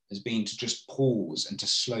people has been to just pause and to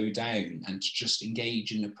slow down and to just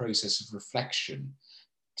engage in a process of reflection,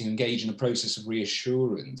 to engage in a process of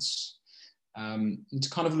reassurance, and to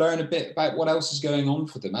kind of learn a bit about what else is going on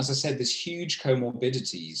for them. As I said, there's huge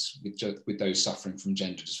comorbidities with those suffering from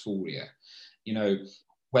gender dysphoria.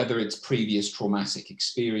 Whether it's previous traumatic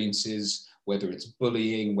experiences, whether it's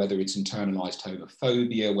bullying, whether it's internalized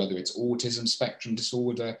homophobia, whether it's autism spectrum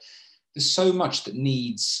disorder. There's so much that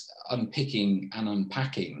needs unpicking and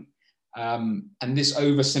unpacking. And this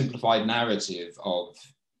oversimplified narrative of,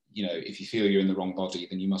 if you feel you're in the wrong body,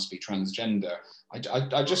 then you must be transgender.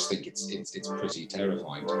 I just think it's pretty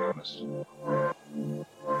terrifying, to be honest.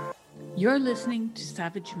 You're listening to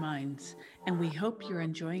Savage Minds, and we hope you're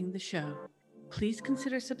enjoying the show. Please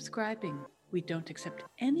consider subscribing. We don't accept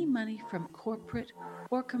any money from corporate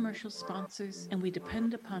or commercial sponsors, and we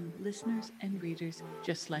depend upon listeners and readers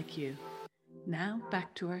just like you. Now,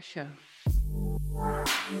 back to our show.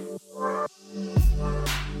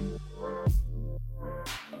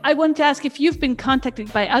 I want to ask if you've been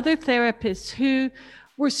contacted by other therapists who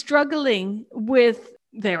were struggling with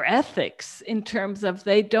their ethics in terms of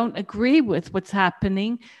they don't agree with what's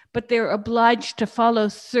happening, but they're obliged to follow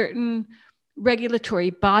certain regulatory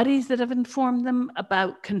bodies that have informed them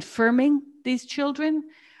about confirming these children.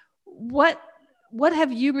 What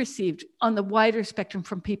have you received on the wider spectrum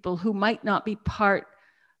from people who might not be part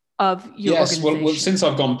of your organization? Well, since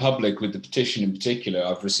I've gone public with the petition in particular,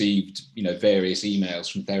 I've received, various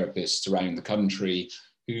emails from therapists around the country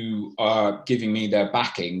who are giving me their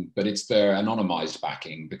backing, but it's their anonymized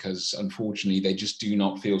backing, because unfortunately they just do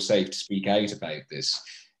not feel safe to speak out about this.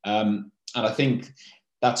 And I think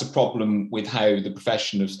that's a problem with how the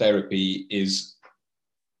profession of therapy is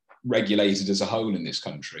regulated as a whole in this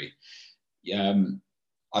country.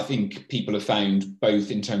 I think people have found,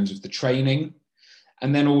 both in terms of the training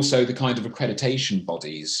and then also the kind of accreditation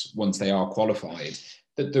bodies, once they are qualified,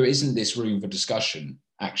 that there isn't this room for discussion,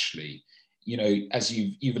 actually. As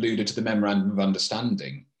you've alluded to the Memorandum of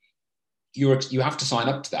Understanding, you have to sign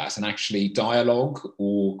up to that, and actually dialogue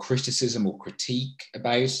or criticism or critique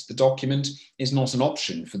about the document is not an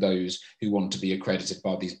option for those who want to be accredited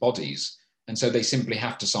by these bodies. And so they simply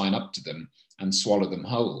have to sign up to them and swallow them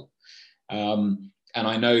whole. And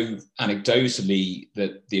I know anecdotally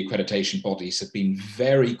that the accreditation bodies have been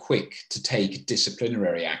very quick to take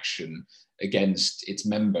disciplinary action against its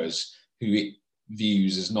members who it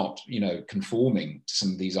views as not, conforming to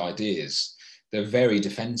some of these ideas. They're very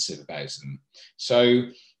defensive about them. So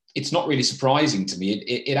it's not really surprising to me.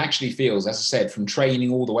 It actually feels, as I said, from training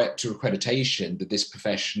all the way up to accreditation, that this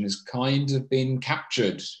profession has kind of been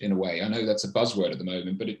captured in a way. I know that's a buzzword at the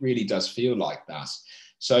moment, but it really does feel like that.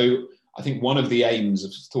 So I think one of the aims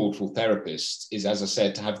of thoughtful therapists is, as I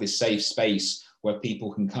said, to have this safe space where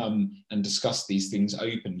people can come and discuss these things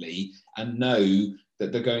openly and know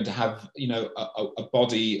that they're going to have, a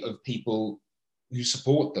body of people who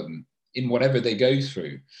support them in whatever they go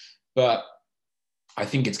through. But I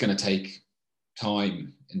think it's going to take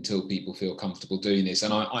time until people feel comfortable doing this.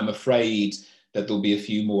 And I'm afraid that there'll be a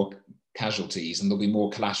few more casualties and there'll be more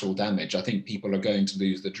collateral damage. I think people are going to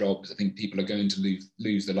lose their jobs. I think people are going to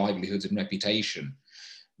lose their livelihoods and reputation.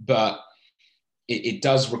 But it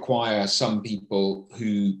does require some people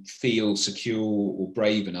who feel secure or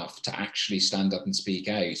brave enough to actually stand up and speak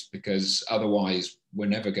out, because otherwise we're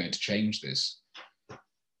never going to change this.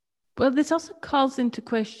 Well, this also calls into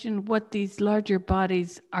question what these larger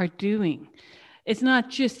bodies are doing. It's not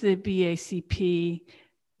just the BACP.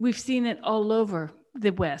 We've seen it all over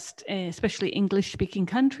the West, especially English-speaking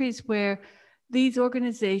countries, where these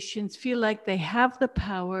organizations feel like they have the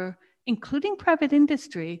power, including private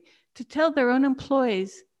industry, to tell their own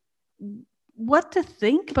employees what to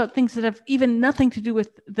think about things that have even nothing to do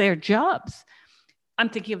with their jobs. I'm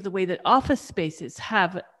thinking of the way that office spaces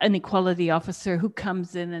have an equality officer who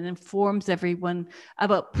comes in and informs everyone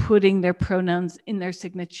about putting their pronouns in their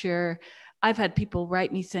signature. I've had people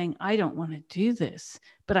write me saying, I don't want to do this,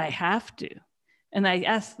 but I have to. And I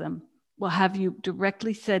asked them, well, have you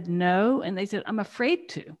directly said no? And they said, I'm afraid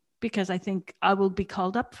to, because I think I will be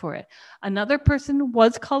called up for it. Another person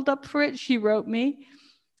was called up for it. She wrote me.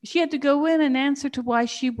 She had to go in and answer to why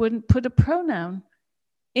she wouldn't put a pronoun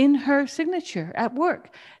in her signature at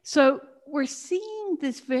work. So we're seeing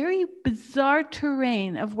this very bizarre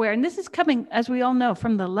terrain of where, and this is coming, as we all know,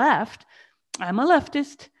 from the left. I'm a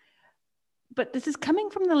leftist, but this is coming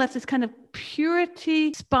from the left, this kind of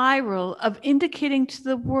purity spiral of indicating to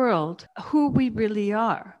the world who we really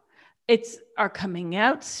are. It's our coming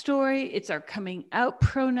out story. It's our coming out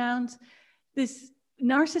pronouns. This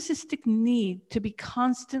narcissistic need to be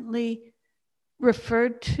constantly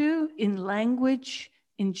referred to in language,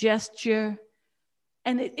 in gesture.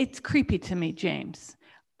 And it's creepy to me, James.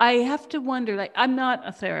 I have to wonder, like, I'm not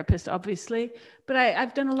a therapist, obviously, but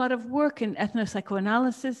I've done a lot of work in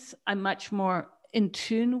ethnopsychoanalysis. I'm much more in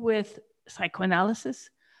tune with psychoanalysis.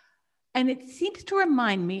 And it seems to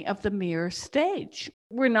remind me of the mirror stage.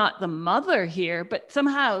 We're not the mother here, but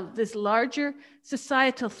somehow this larger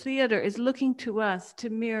societal theater is looking to us to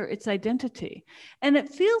mirror its identity. And it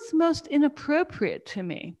feels most inappropriate to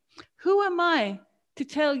me. Who am I to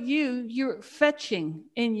tell you you're fetching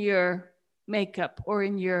in your makeup or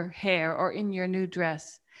in your hair or in your new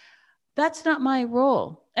dress? That's not my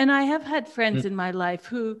role. And I have had friends in my life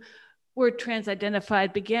who were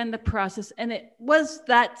trans-identified, began the process, and it was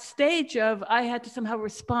that stage of I had to somehow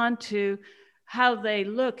respond to how they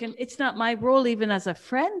look. And it's not my role, even as a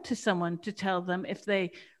friend to someone, to tell them if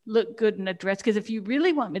they look good in a dress, because if you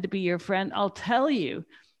really want me to be your friend, I'll tell you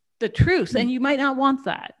the truth. And you might not want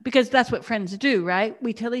that, because that's what friends do, right?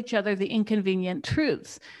 We tell each other the inconvenient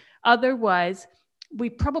truths. Otherwise, we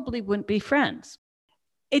probably wouldn't be friends.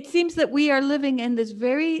 It seems that we are living in this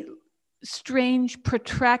very strange,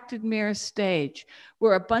 protracted mirror stage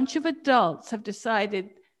where a bunch of adults have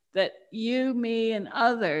decided that you, me, and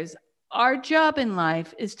others, our job in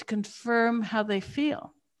life is to confirm how they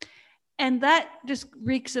feel. And that just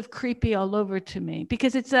reeks of creepy all over to me,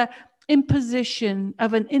 because it's a imposition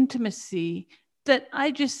of an intimacy that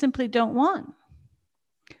I just simply don't want.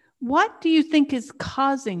 What do you think is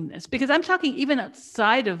causing this? Because I'm talking even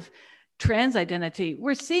outside of trans identity.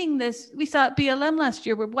 We're seeing this. We saw at BLM last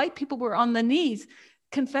year where white people were on the knees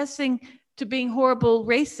confessing to being horrible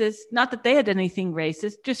racists, not that they had anything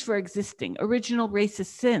racist, just for existing. Original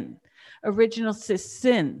racist sin, original cis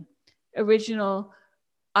sin, original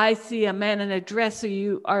I see a man in a dress, so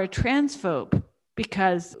you are a transphobe.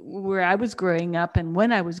 Because where I was growing up and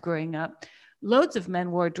when I was growing up, loads of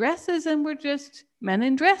men wore dresses and were just men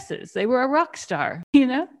in dresses. They were a rock star, you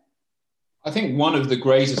know? I think one of the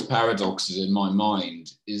greatest paradoxes in my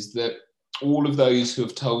mind is that all of those who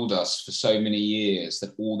have told us for so many years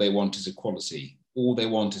that all they want is equality, all they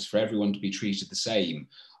want is for everyone to be treated the same,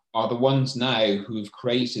 are the ones now who have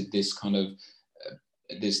created this kind of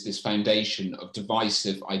this foundation of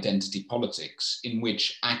divisive identity politics, in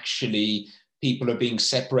which actually people are being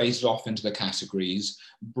separated off into the categories.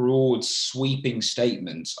 Broad, sweeping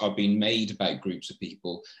statements are being made about groups of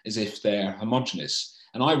people as if they're homogenous.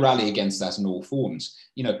 And I rally against that in all forms.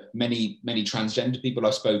 You know, many transgender people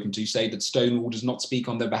I've spoken to say that Stonewall does not speak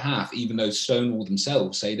on their behalf, even though Stonewall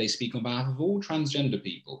themselves say they speak on behalf of all transgender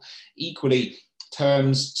people. Equally,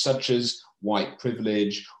 terms such as white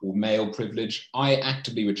privilege or male privilege. I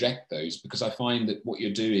actively reject those because I find that what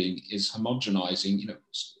you're doing is homogenizing,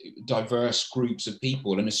 diverse groups of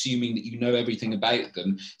people and assuming that you know everything about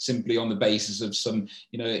them simply on the basis of some,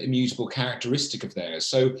 immutable characteristic of theirs.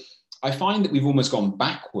 So I find that we've almost gone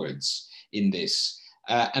backwards in this.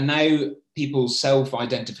 And now people's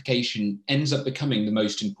self-identification ends up becoming the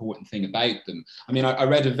most important thing about them. I mean, I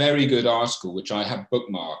read a very good article, which I have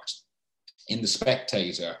bookmarked in The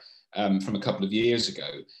Spectator from a couple of years ago.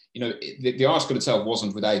 The article itself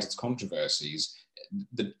wasn't without its controversies.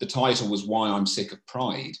 The title was "Why I'm Sick of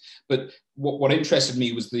Pride." But what interested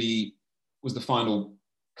me was the final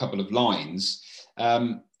couple of lines.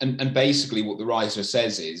 And basically what the writer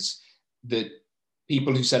says is that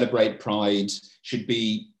people who celebrate pride should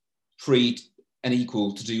be free and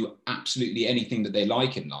equal to do absolutely anything that they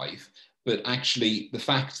like in life. But actually, the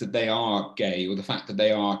fact that they are gay or the fact that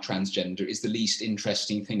they are transgender is the least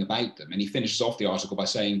interesting thing about them. And he finishes off the article by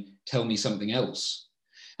saying, "Tell me something else."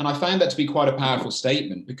 And I found that to be quite a powerful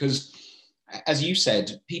statement because, as you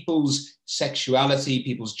said, people's sexuality,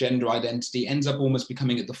 people's gender identity ends up almost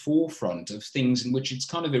becoming at the forefront of things in which it's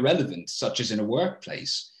kind of irrelevant, such as in a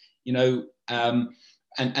workplace,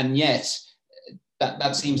 and yet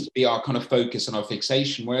that seems to be our kind of focus and our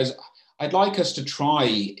fixation. Whereas I'd like us to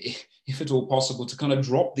try, if at all possible, to kind of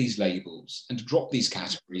drop these labels and to drop these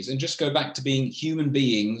categories and just go back to being human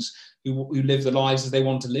beings who live the lives as they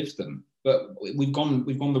want to live them. But we've gone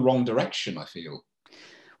the wrong direction, I feel.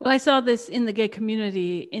 Well, I saw this in the gay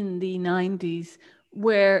community in the 90s,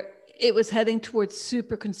 where it was heading towards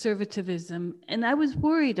super conservatism. And I was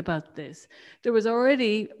worried about this. There was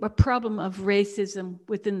already a problem of racism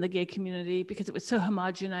within the gay community because it was so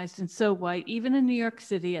homogenized and so white, even in New York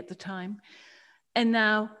City at the time. And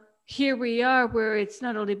now here we are, where it's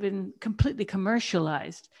not only been completely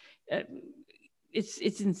commercialized,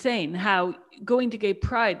 it's insane how going to gay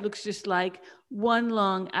pride looks just like one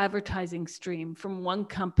long advertising stream from one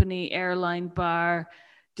company, airline, bar,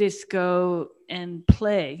 disco, and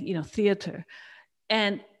play, theater.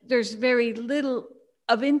 And there's very little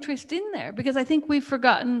of interest in there because I think we've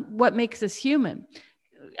forgotten what makes us human.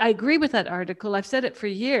 I agree with that article. I've said it for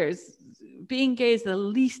years. Being gay is the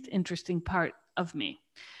least interesting part of me.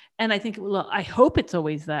 And I think, well, I hope it's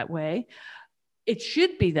always that way. It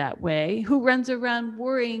should be that way. Who runs around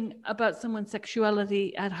worrying about someone's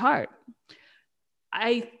sexuality at heart?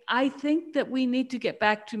 I think that we need to get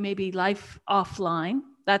back to maybe life offline.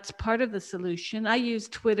 That's part of the solution. I use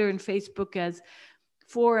Twitter and Facebook as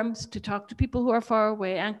forums to talk to people who are far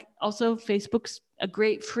away. And also Facebook's a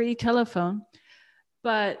great free telephone.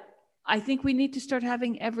 But I think we need to start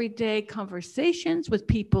having everyday conversations with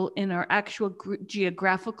people in our actual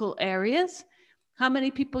geographical areas. How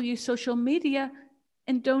many people use social media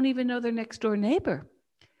and don't even know their next door neighbor?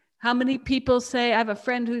 How many people say, I have a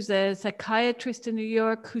friend who's a psychiatrist in New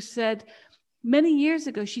York who said many years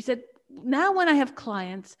ago, she said, now when I have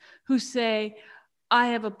clients who say, I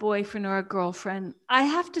have a boyfriend or a girlfriend, I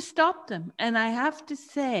have to stop them. And I have to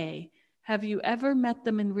say, have you ever met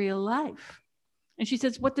them in real life? And she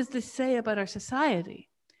says, what does this say about our society?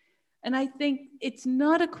 And I think it's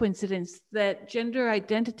not a coincidence that gender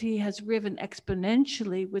identity has risen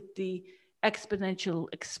exponentially with the exponential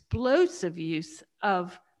explosive use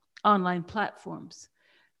of online platforms.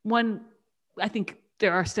 I think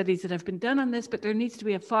there are studies that have been done on this, but there needs to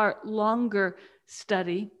be a far longer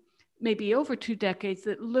study, maybe over 2 decades,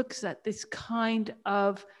 that looks at this kind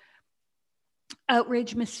of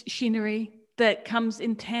outrage machinery that comes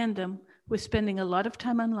in tandem with spending a lot of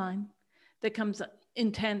time online, that comes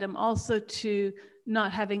in tandem also to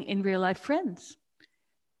not having in real life friends.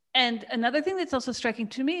 And another thing that's also striking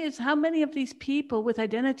to me is how many of these people with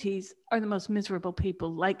identities are the most miserable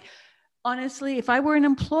people. Like, honestly, if I were an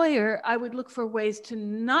employer, I would look for ways to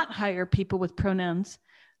not hire people with pronouns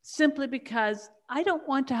simply because I don't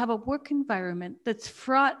want to have a work environment that's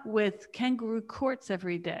fraught with kangaroo courts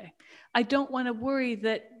every day. I don't want to worry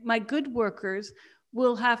that my good workers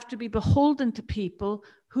will have to be beholden to people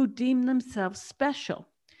who deem themselves special,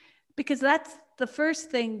 because that's the first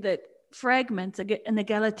thing that fragments an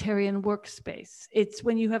egalitarian workspace. It's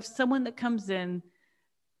when you have someone that comes in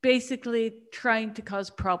basically trying to cause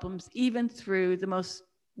problems, even through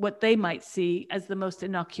what they might see as the most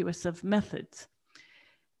innocuous of methods.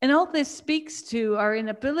 And all this speaks to our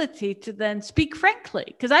inability to then speak frankly.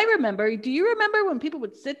 Because do you remember when people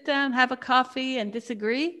would sit down, have a coffee and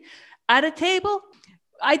disagree at a table?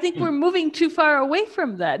 I think we're moving too far away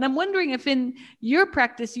from that. And I'm wondering if in your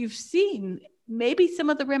practice, you've seen maybe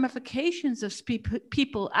some of the ramifications of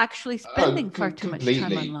people actually spending far too much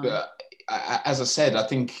time online. But as I said, I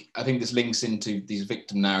think this links into these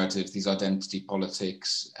victim narratives, these identity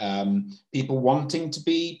politics, people wanting to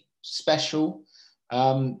be special,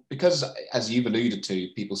 because, as you've alluded to,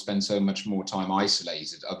 people spend so much more time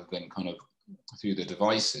isolated other than kind of through the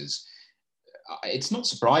devices. It's not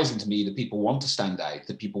surprising to me that people want to stand out,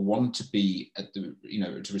 that people want to be at the,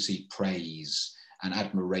 to receive praise and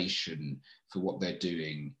admiration for what they're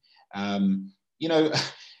doing. I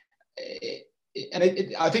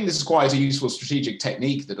think this is quite a useful strategic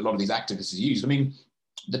technique that a lot of these activists use. I mean,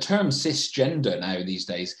 the term cisgender now these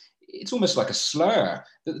days, it's almost like a slur.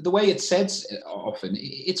 The way it's said often,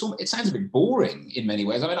 it sounds a bit boring in many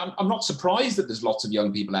ways. I mean, I'm not surprised that there's lots of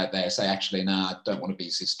young people out there say, actually, I don't want to be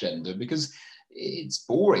cisgender, because it's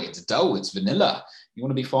boring, it's dull, it's vanilla. You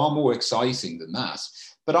want to be far more exciting than that.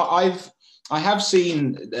 But I have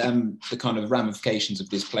seen the kind of ramifications of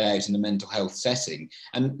this play out in the mental health setting,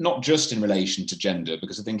 and not just in relation to gender,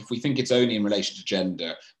 because I think if we think it's only in relation to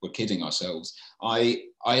gender, we're kidding ourselves. I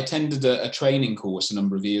attended a training course a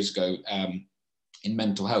number of years ago in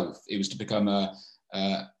mental health. It was to become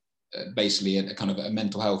basically a kind of a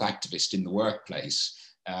mental health activist in the workplace,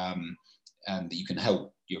 and that you can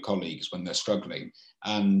help your colleagues when they're struggling.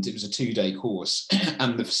 And it was a 2-day course,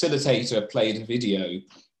 and the facilitator played a video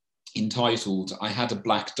entitled "I Had a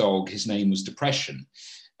Black Dog, His Name Was Depression."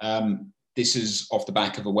 This is off the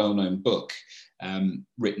back of a well-known book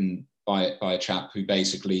written by a chap who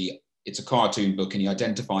basically, it's a cartoon book, and he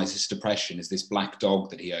identifies his depression as this black dog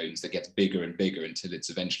that he owns that gets bigger and bigger until it's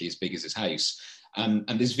eventually as big as his house. And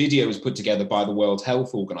this video was put together by the World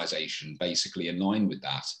Health Organization, basically in line with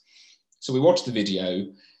that. So we watched the video.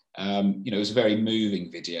 It was a very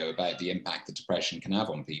moving video about the impact that depression can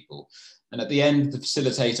have on people. And at the end, the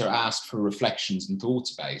facilitator asked for reflections and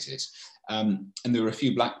thoughts about it. And there were a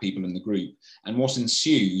few black people in the group. And what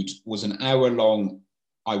ensued was an hour-long,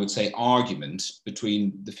 I would say, argument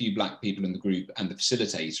between the few black people in the group and the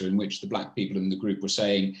facilitator, in which the black people in the group were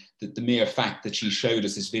saying that the mere fact that she showed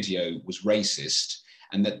us this video was racist,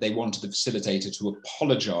 and that they wanted the facilitator to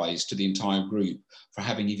apologize to the entire group for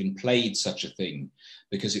having even played such a thing,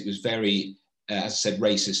 because it was very, as I said,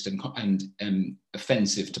 racist and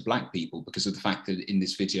offensive to black people, because of the fact that in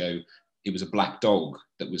this video, it was a black dog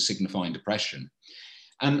that was signifying depression.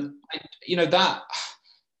 And,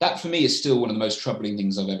 that for me is still one of the most troubling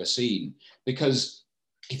things I've ever seen, because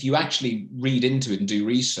if you actually read into it and do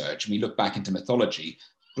research, and we look back into mythology,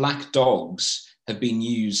 black dogs have been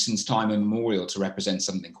used since time immemorial to represent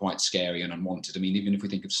something quite scary and unwanted. I mean, even if we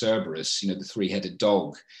think of Cerberus, the 3-headed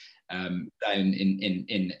dog down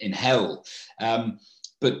in hell.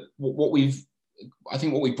 But I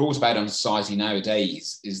think what we've brought about on society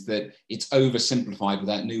nowadays is that it's oversimplified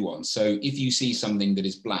without nuance. So if you see something that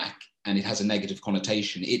is black and it has a negative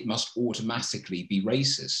connotation, it must automatically be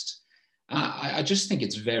racist. I just think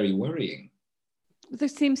it's very worrying. There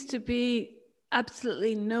seems to be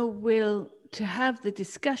absolutely no will to have the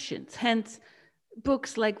discussions. Hence,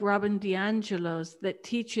 books like Robin DiAngelo's that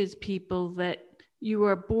teaches people that you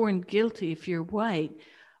are born guilty if you're white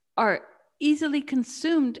are easily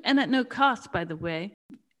consumed, and at no cost, by the way.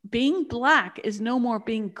 Being black is no more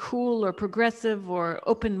being cool or progressive or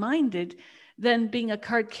open-minded than being a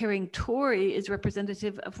card-carrying Tory is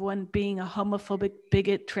representative of one being a homophobic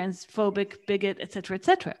bigot, transphobic bigot, etc.,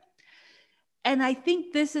 etc. And I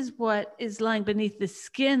think this is what is lying beneath the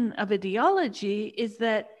skin of ideology, is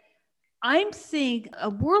that I'm seeing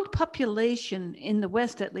a world population, in the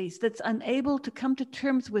West at least, that's unable to come to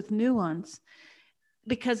terms with nuance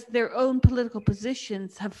because their own political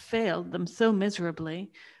positions have failed them so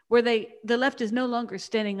miserably, where the left is no longer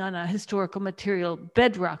standing on a historical material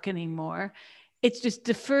bedrock anymore. It's just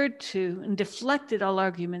deferred to and deflected all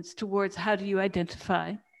arguments towards how do you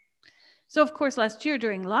identify. So, of course, last year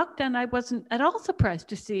during lockdown, I wasn't at all surprised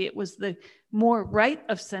to see it was the more right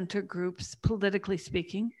of center groups, politically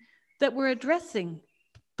speaking, that were addressing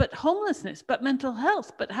but homelessness, but mental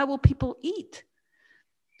health, but how will people eat?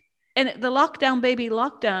 And the lockdown baby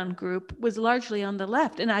lockdown group was largely on the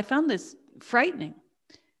left. And I found this frightening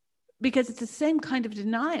because it's the same kind of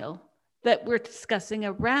denial that we're discussing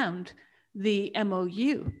around the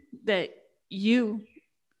MOU that you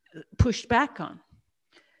pushed back on.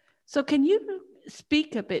 So can you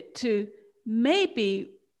speak a bit to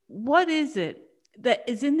maybe what is it that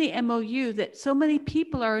is in the MOU that so many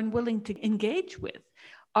people are unwilling to engage with?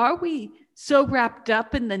 Are we so wrapped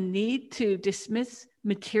up in the need to dismiss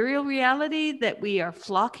material reality that we are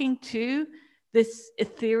flocking to this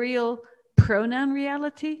ethereal pronoun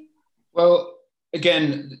reality? Well,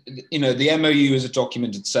 again, the MOU is a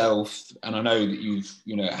document itself, and I know that you've,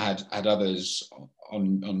 had others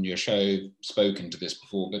on your show spoken to this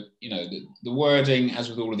before, but the wording, as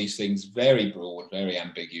with all of these things, very broad, very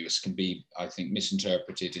ambiguous, can be, I think,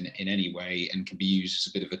 misinterpreted in any way, and can be used as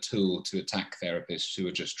a bit of a tool to attack therapists who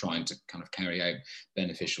are just trying to kind of carry out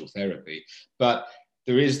beneficial therapy. But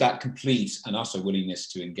there is that complete and utter willingness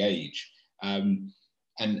to engage, and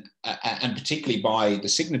particularly by the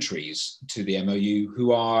signatories to the MOU,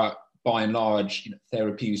 who are by and large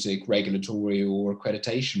therapeutic, regulatory, or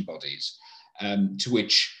accreditation bodies. To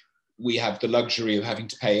which we have the luxury of having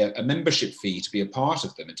to pay a membership fee to be a part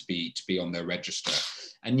of them and to be on their register.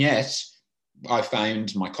 And yet,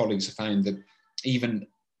 my colleagues have found that even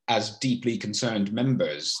as deeply concerned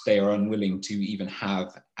members, they are unwilling to even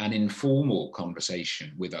have an informal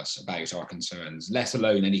conversation with us about our concerns, let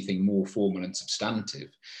alone anything more formal and substantive.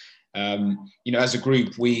 As a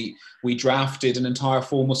group, we drafted an entire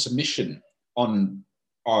formal submission on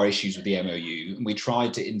our issues with the MOU, and we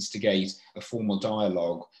tried to instigate a formal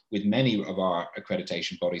dialogue with many of our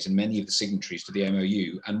accreditation bodies and many of the signatories to the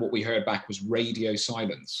MOU, and what we heard back was radio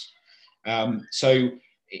silence. So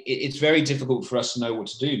it's very difficult for us to know what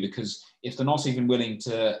to do, because if they're not even willing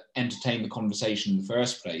to entertain the conversation in the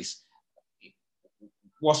first place,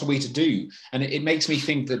 what are we to do? And it makes me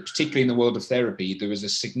think that, particularly in the world of therapy, there is a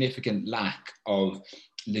significant lack of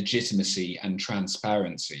legitimacy and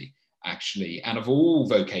transparency, actually. And of all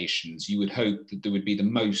vocations, you would hope that there would be the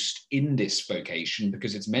most in this vocation,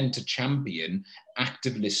 because it's meant to champion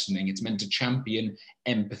active listening, it's meant to champion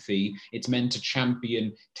empathy, it's meant to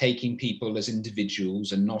champion taking people as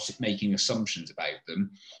individuals and not making assumptions about them.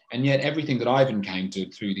 And yet everything that I've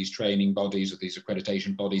encountered through these training bodies or these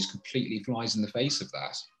accreditation bodies completely flies in the face of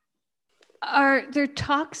that. Are there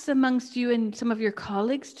talks amongst you and some of your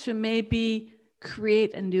colleagues to maybe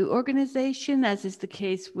create a new organization, as is the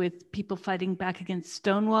case with people fighting back against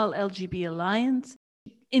Stonewall, LGB Alliance?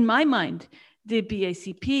 In my mind, the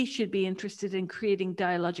BACP should be interested in creating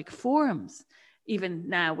dialogic forums, even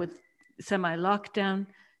now with semi-lockdown,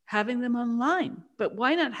 having them online. But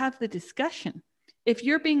why not have the discussion? If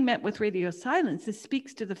you're being met with radio silence, this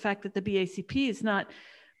speaks to the fact that the BACP is not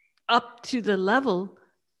up to the level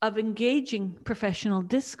of engaging professional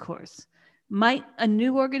discourse. Might a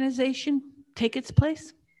new organization take its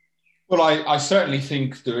place? Well, I certainly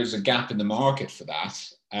think there is a gap in the market for that.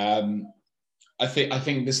 I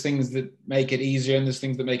think there's things that make it easier and there's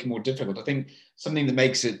things that make it more difficult. I think something that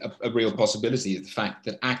makes it a real possibility is the fact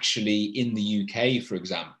that actually in the UK, for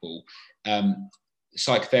example,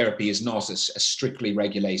 psychotherapy is not a strictly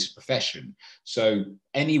regulated profession. So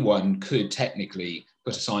anyone could technically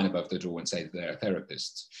put a sign above their door and say that they're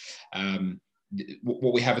therapists.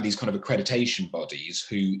 What we have are these kind of accreditation bodies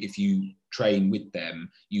who, if you train with them,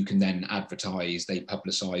 you can then advertise, they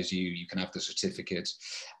publicise you, you can have the certificate.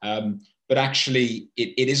 But actually,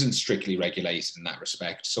 it isn't strictly regulated in that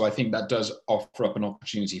respect. So I think that does offer up an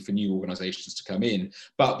opportunity for new organisations to come in.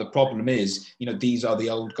 But the problem is, these are the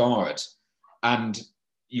old guard. And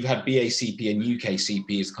you've had BACP and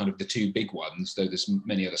UKCP as kind of the two big ones, though there's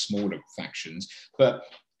many other smaller factions. But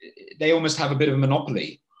they almost have a bit of a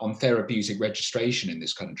monopoly on therapeutic registration in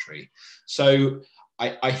this country. So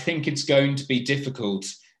I think it's going to be difficult,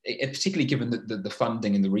 particularly given the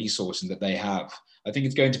funding and the resourcing that they have. I think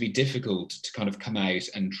it's going to be difficult to kind of come out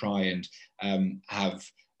and try and have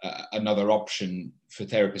another option for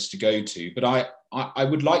therapists to go to. But I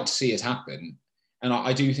would like to see it happen. And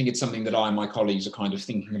I do think it's something that I and my colleagues are kind of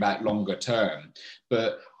thinking about longer term.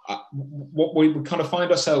 But what we kind of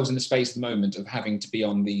find ourselves in the space at the moment of having to be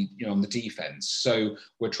on the defense. So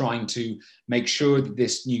we're trying to make sure that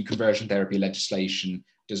this new conversion therapy legislation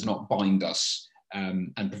does not bind us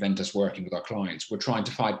and prevent us working with our clients. We're trying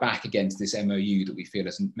to fight back against this MOU that we feel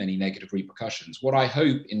has many negative repercussions. What I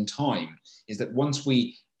hope in time is that once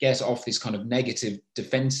we get off this kind of negative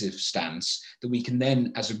defensive stance, that we can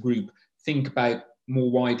then as a group think about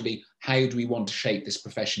more widely, how do we want to shape this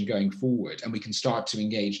profession going forward? And we can start to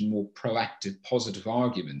engage in more proactive, positive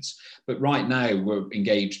arguments. But right now we're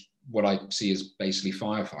engaged what I see as basically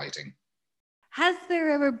firefighting. Has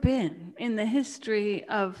there ever been in the history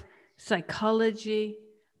of psychology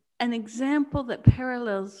an example that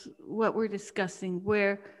parallels what we're discussing,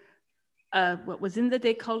 where what was in the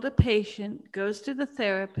day called a patient goes to the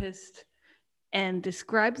therapist and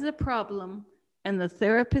describes the problem, and the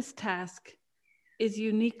therapist's task is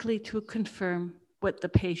uniquely to confirm what the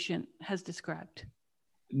patient has described?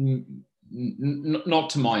 Not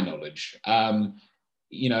to my knowledge.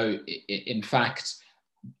 In fact,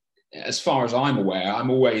 as far as I'm aware,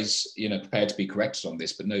 I'm always prepared to be corrected on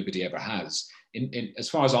this, but nobody ever has. As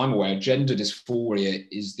far as I'm aware, gender dysphoria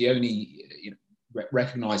is the only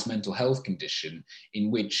recognized mental health condition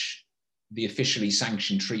in which the officially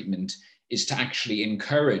sanctioned treatment is to actually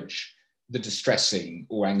encourage the distressing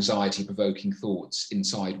or anxiety-provoking thoughts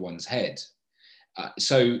inside one's head.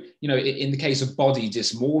 So, in the case of body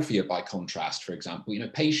dysmorphia, by contrast, for example,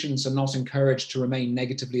 patients are not encouraged to remain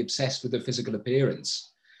negatively obsessed with their physical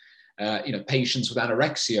appearance. Patients with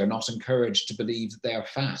anorexia are not encouraged to believe that they are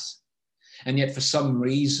fat. And yet, for some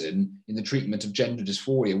reason, in the treatment of gender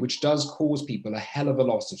dysphoria, which does cause people a hell of a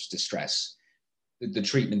lot of distress, the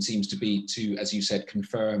treatment seems to be to, as you said,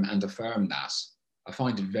 confirm and affirm that. I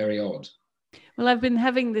find it very odd. Well, I've been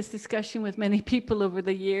having this discussion with many people over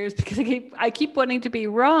the years because I keep wanting to be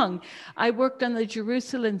wrong. I worked on the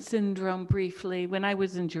Jerusalem syndrome briefly when I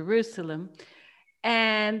was in Jerusalem.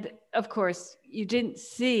 And of course, you didn't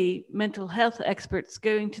see mental health experts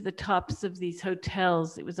going to the tops of these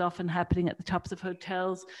hotels. It was often happening at the tops of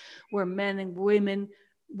hotels where men and women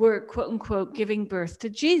were, quote unquote, giving birth to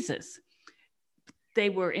Jesus. They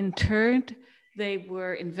were interned, they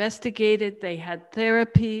were investigated, they had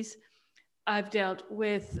therapies. I've dealt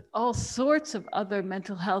with all sorts of other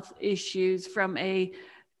mental health issues from a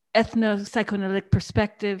ethno-psychoanalytic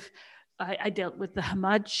perspective. I dealt with the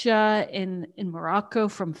Hamad Shah in Morocco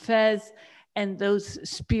from Fez, and those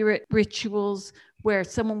spirit rituals where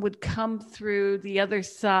someone would come through the other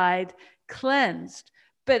side cleansed.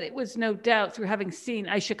 But it was no doubt through having seen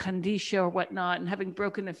Aisha Khandisha or whatnot and having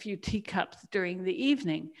broken a few teacups during the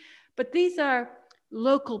evening. But these are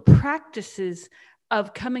local practices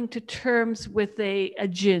of coming to terms with a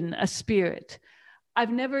jinn, a spirit.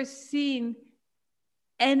 I've never seen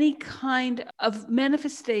any kind of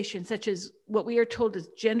manifestation, such as what we are told is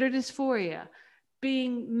gender dysphoria,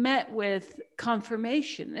 being met with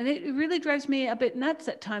confirmation. And it really drives me a bit nuts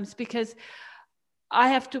at times, because I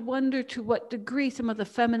have to wonder to what degree some of the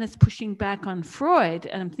feminists pushing back on Freud,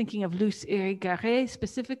 and I'm thinking of Luce Irigaray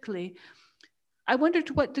specifically, I wonder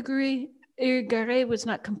to what degree Irigaray was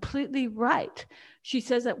not completely right. She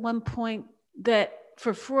says at one point that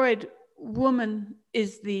for Freud, woman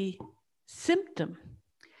is the symptom.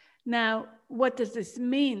 Now, what does this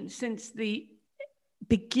mean? Since the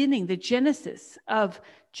beginning, the genesis of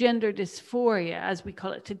gender dysphoria, as we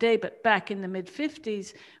call it today, but back in the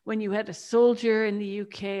mid-50s, when you had a soldier in the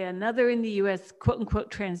UK, another in the US, quote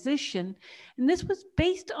unquote, transition, and this was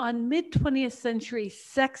based on mid-20th century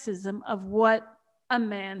sexism of what a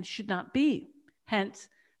man should not be. Hence,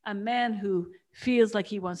 a man who feels like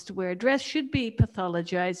he wants to wear a dress should be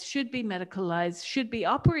pathologized, should be medicalized, should be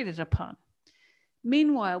operated upon.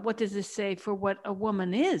 Meanwhile, what does this say for what a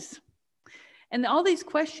woman is? And all these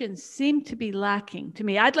questions seem to be lacking to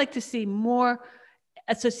me. I'd like to see more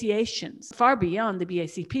associations far beyond the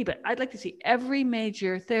BACP, but I'd like to see every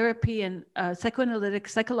major therapy and psychoanalytic,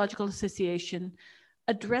 psychological association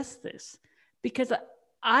address this, because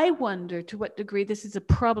I wonder to what degree this is a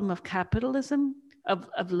problem of capitalism,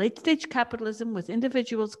 of late-stage capitalism, with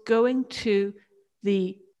individuals going to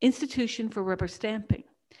the institution for rubber stamping.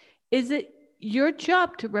 Is it your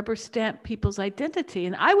job to rubber stamp people's identity?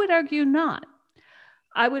 And I would argue not.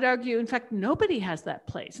 I would argue, in fact, nobody has that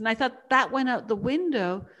place. And I thought that went out the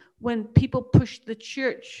window when people pushed the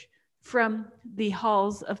church from the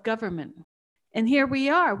halls of government. And here we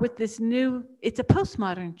are with this new, it's a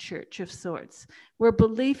postmodern church of sorts, where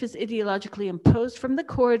belief is ideologically imposed from the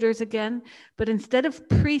corridors again, but instead of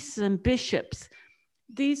priests and bishops,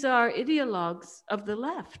 these are ideologues of the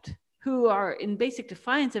left who are in basic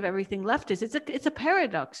defiance of everything leftist. It's a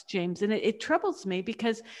paradox, James, and it troubles me,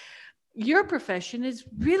 because your profession is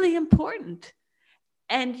really important.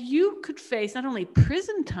 And you could face not only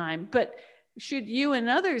prison time, but should you and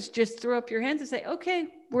others just throw up your hands and say, okay,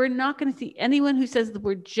 we're not going to see anyone who says the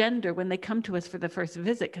word gender when they come to us for the first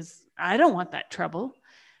visit, because I don't want that trouble.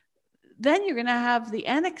 Then you're going to have the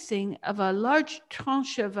annexing of a large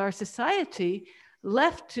tranche of our society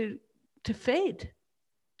left to fade.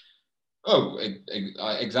 Oh,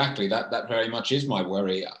 exactly. That very much is my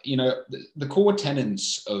worry. The core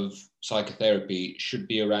tenets of psychotherapy should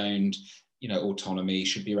be around, autonomy,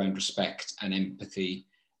 should be around respect and empathy.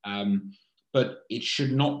 But it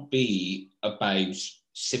should not be about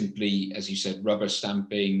simply, as you said, rubber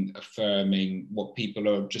stamping, affirming what people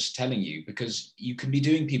are just telling you, because you can be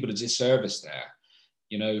doing people a disservice there.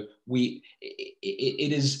 It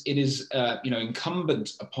is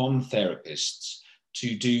incumbent upon therapists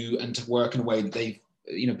to do and to work in a way that they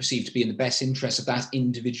perceive to be in the best interest of that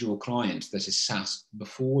individual client that is sat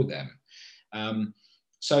before them.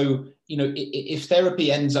 So, if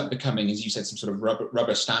therapy ends up becoming, as you said, some sort of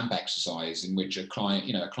rubber stamp exercise in which a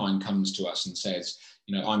client comes to us and says,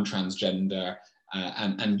 I'm transgender,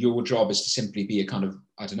 and your job is to simply be a kind of,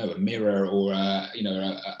 I don't know, a mirror or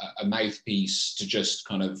a mouthpiece to just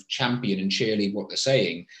kind of champion and cheerlead what they're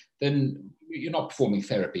saying, then you're not performing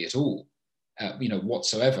therapy at all,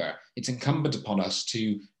 whatsoever. It's incumbent upon us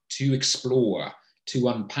to explore, to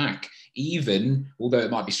unpack, even although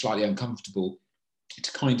it might be slightly uncomfortable,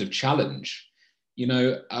 to kind of challenge,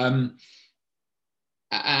 and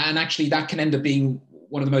actually that can end up being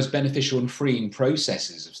one of the most beneficial and freeing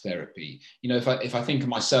processes of therapy. If I think of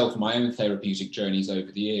myself, my own therapeutic journeys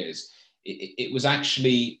over the years, it was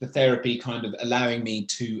actually the therapy kind of allowing me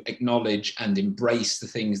to acknowledge and embrace the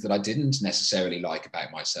things that I didn't necessarily like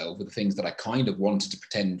about myself, or the things that I kind of wanted to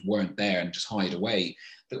pretend weren't there and just hide away,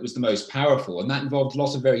 that was the most powerful. And that involved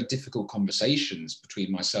lots of very difficult conversations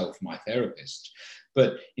between myself and my therapist.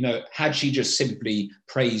 But, had she just simply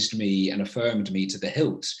praised me and affirmed me to the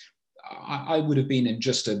hilt, I would have been in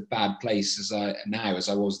just a bad place as I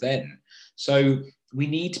was then. So we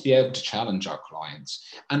need to be able to challenge our clients,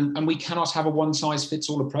 and we cannot have a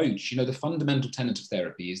one-size-fits-all approach. The fundamental tenet of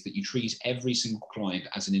therapy is that you treat every single client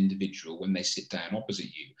as an individual when they sit down opposite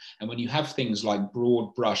you. And when you have things like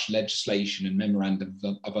broad brush legislation and memorandum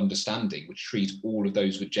of understanding, which treat all of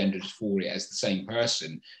those with gender dysphoria as the same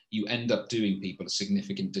person, you end up doing people a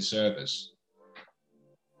significant disservice.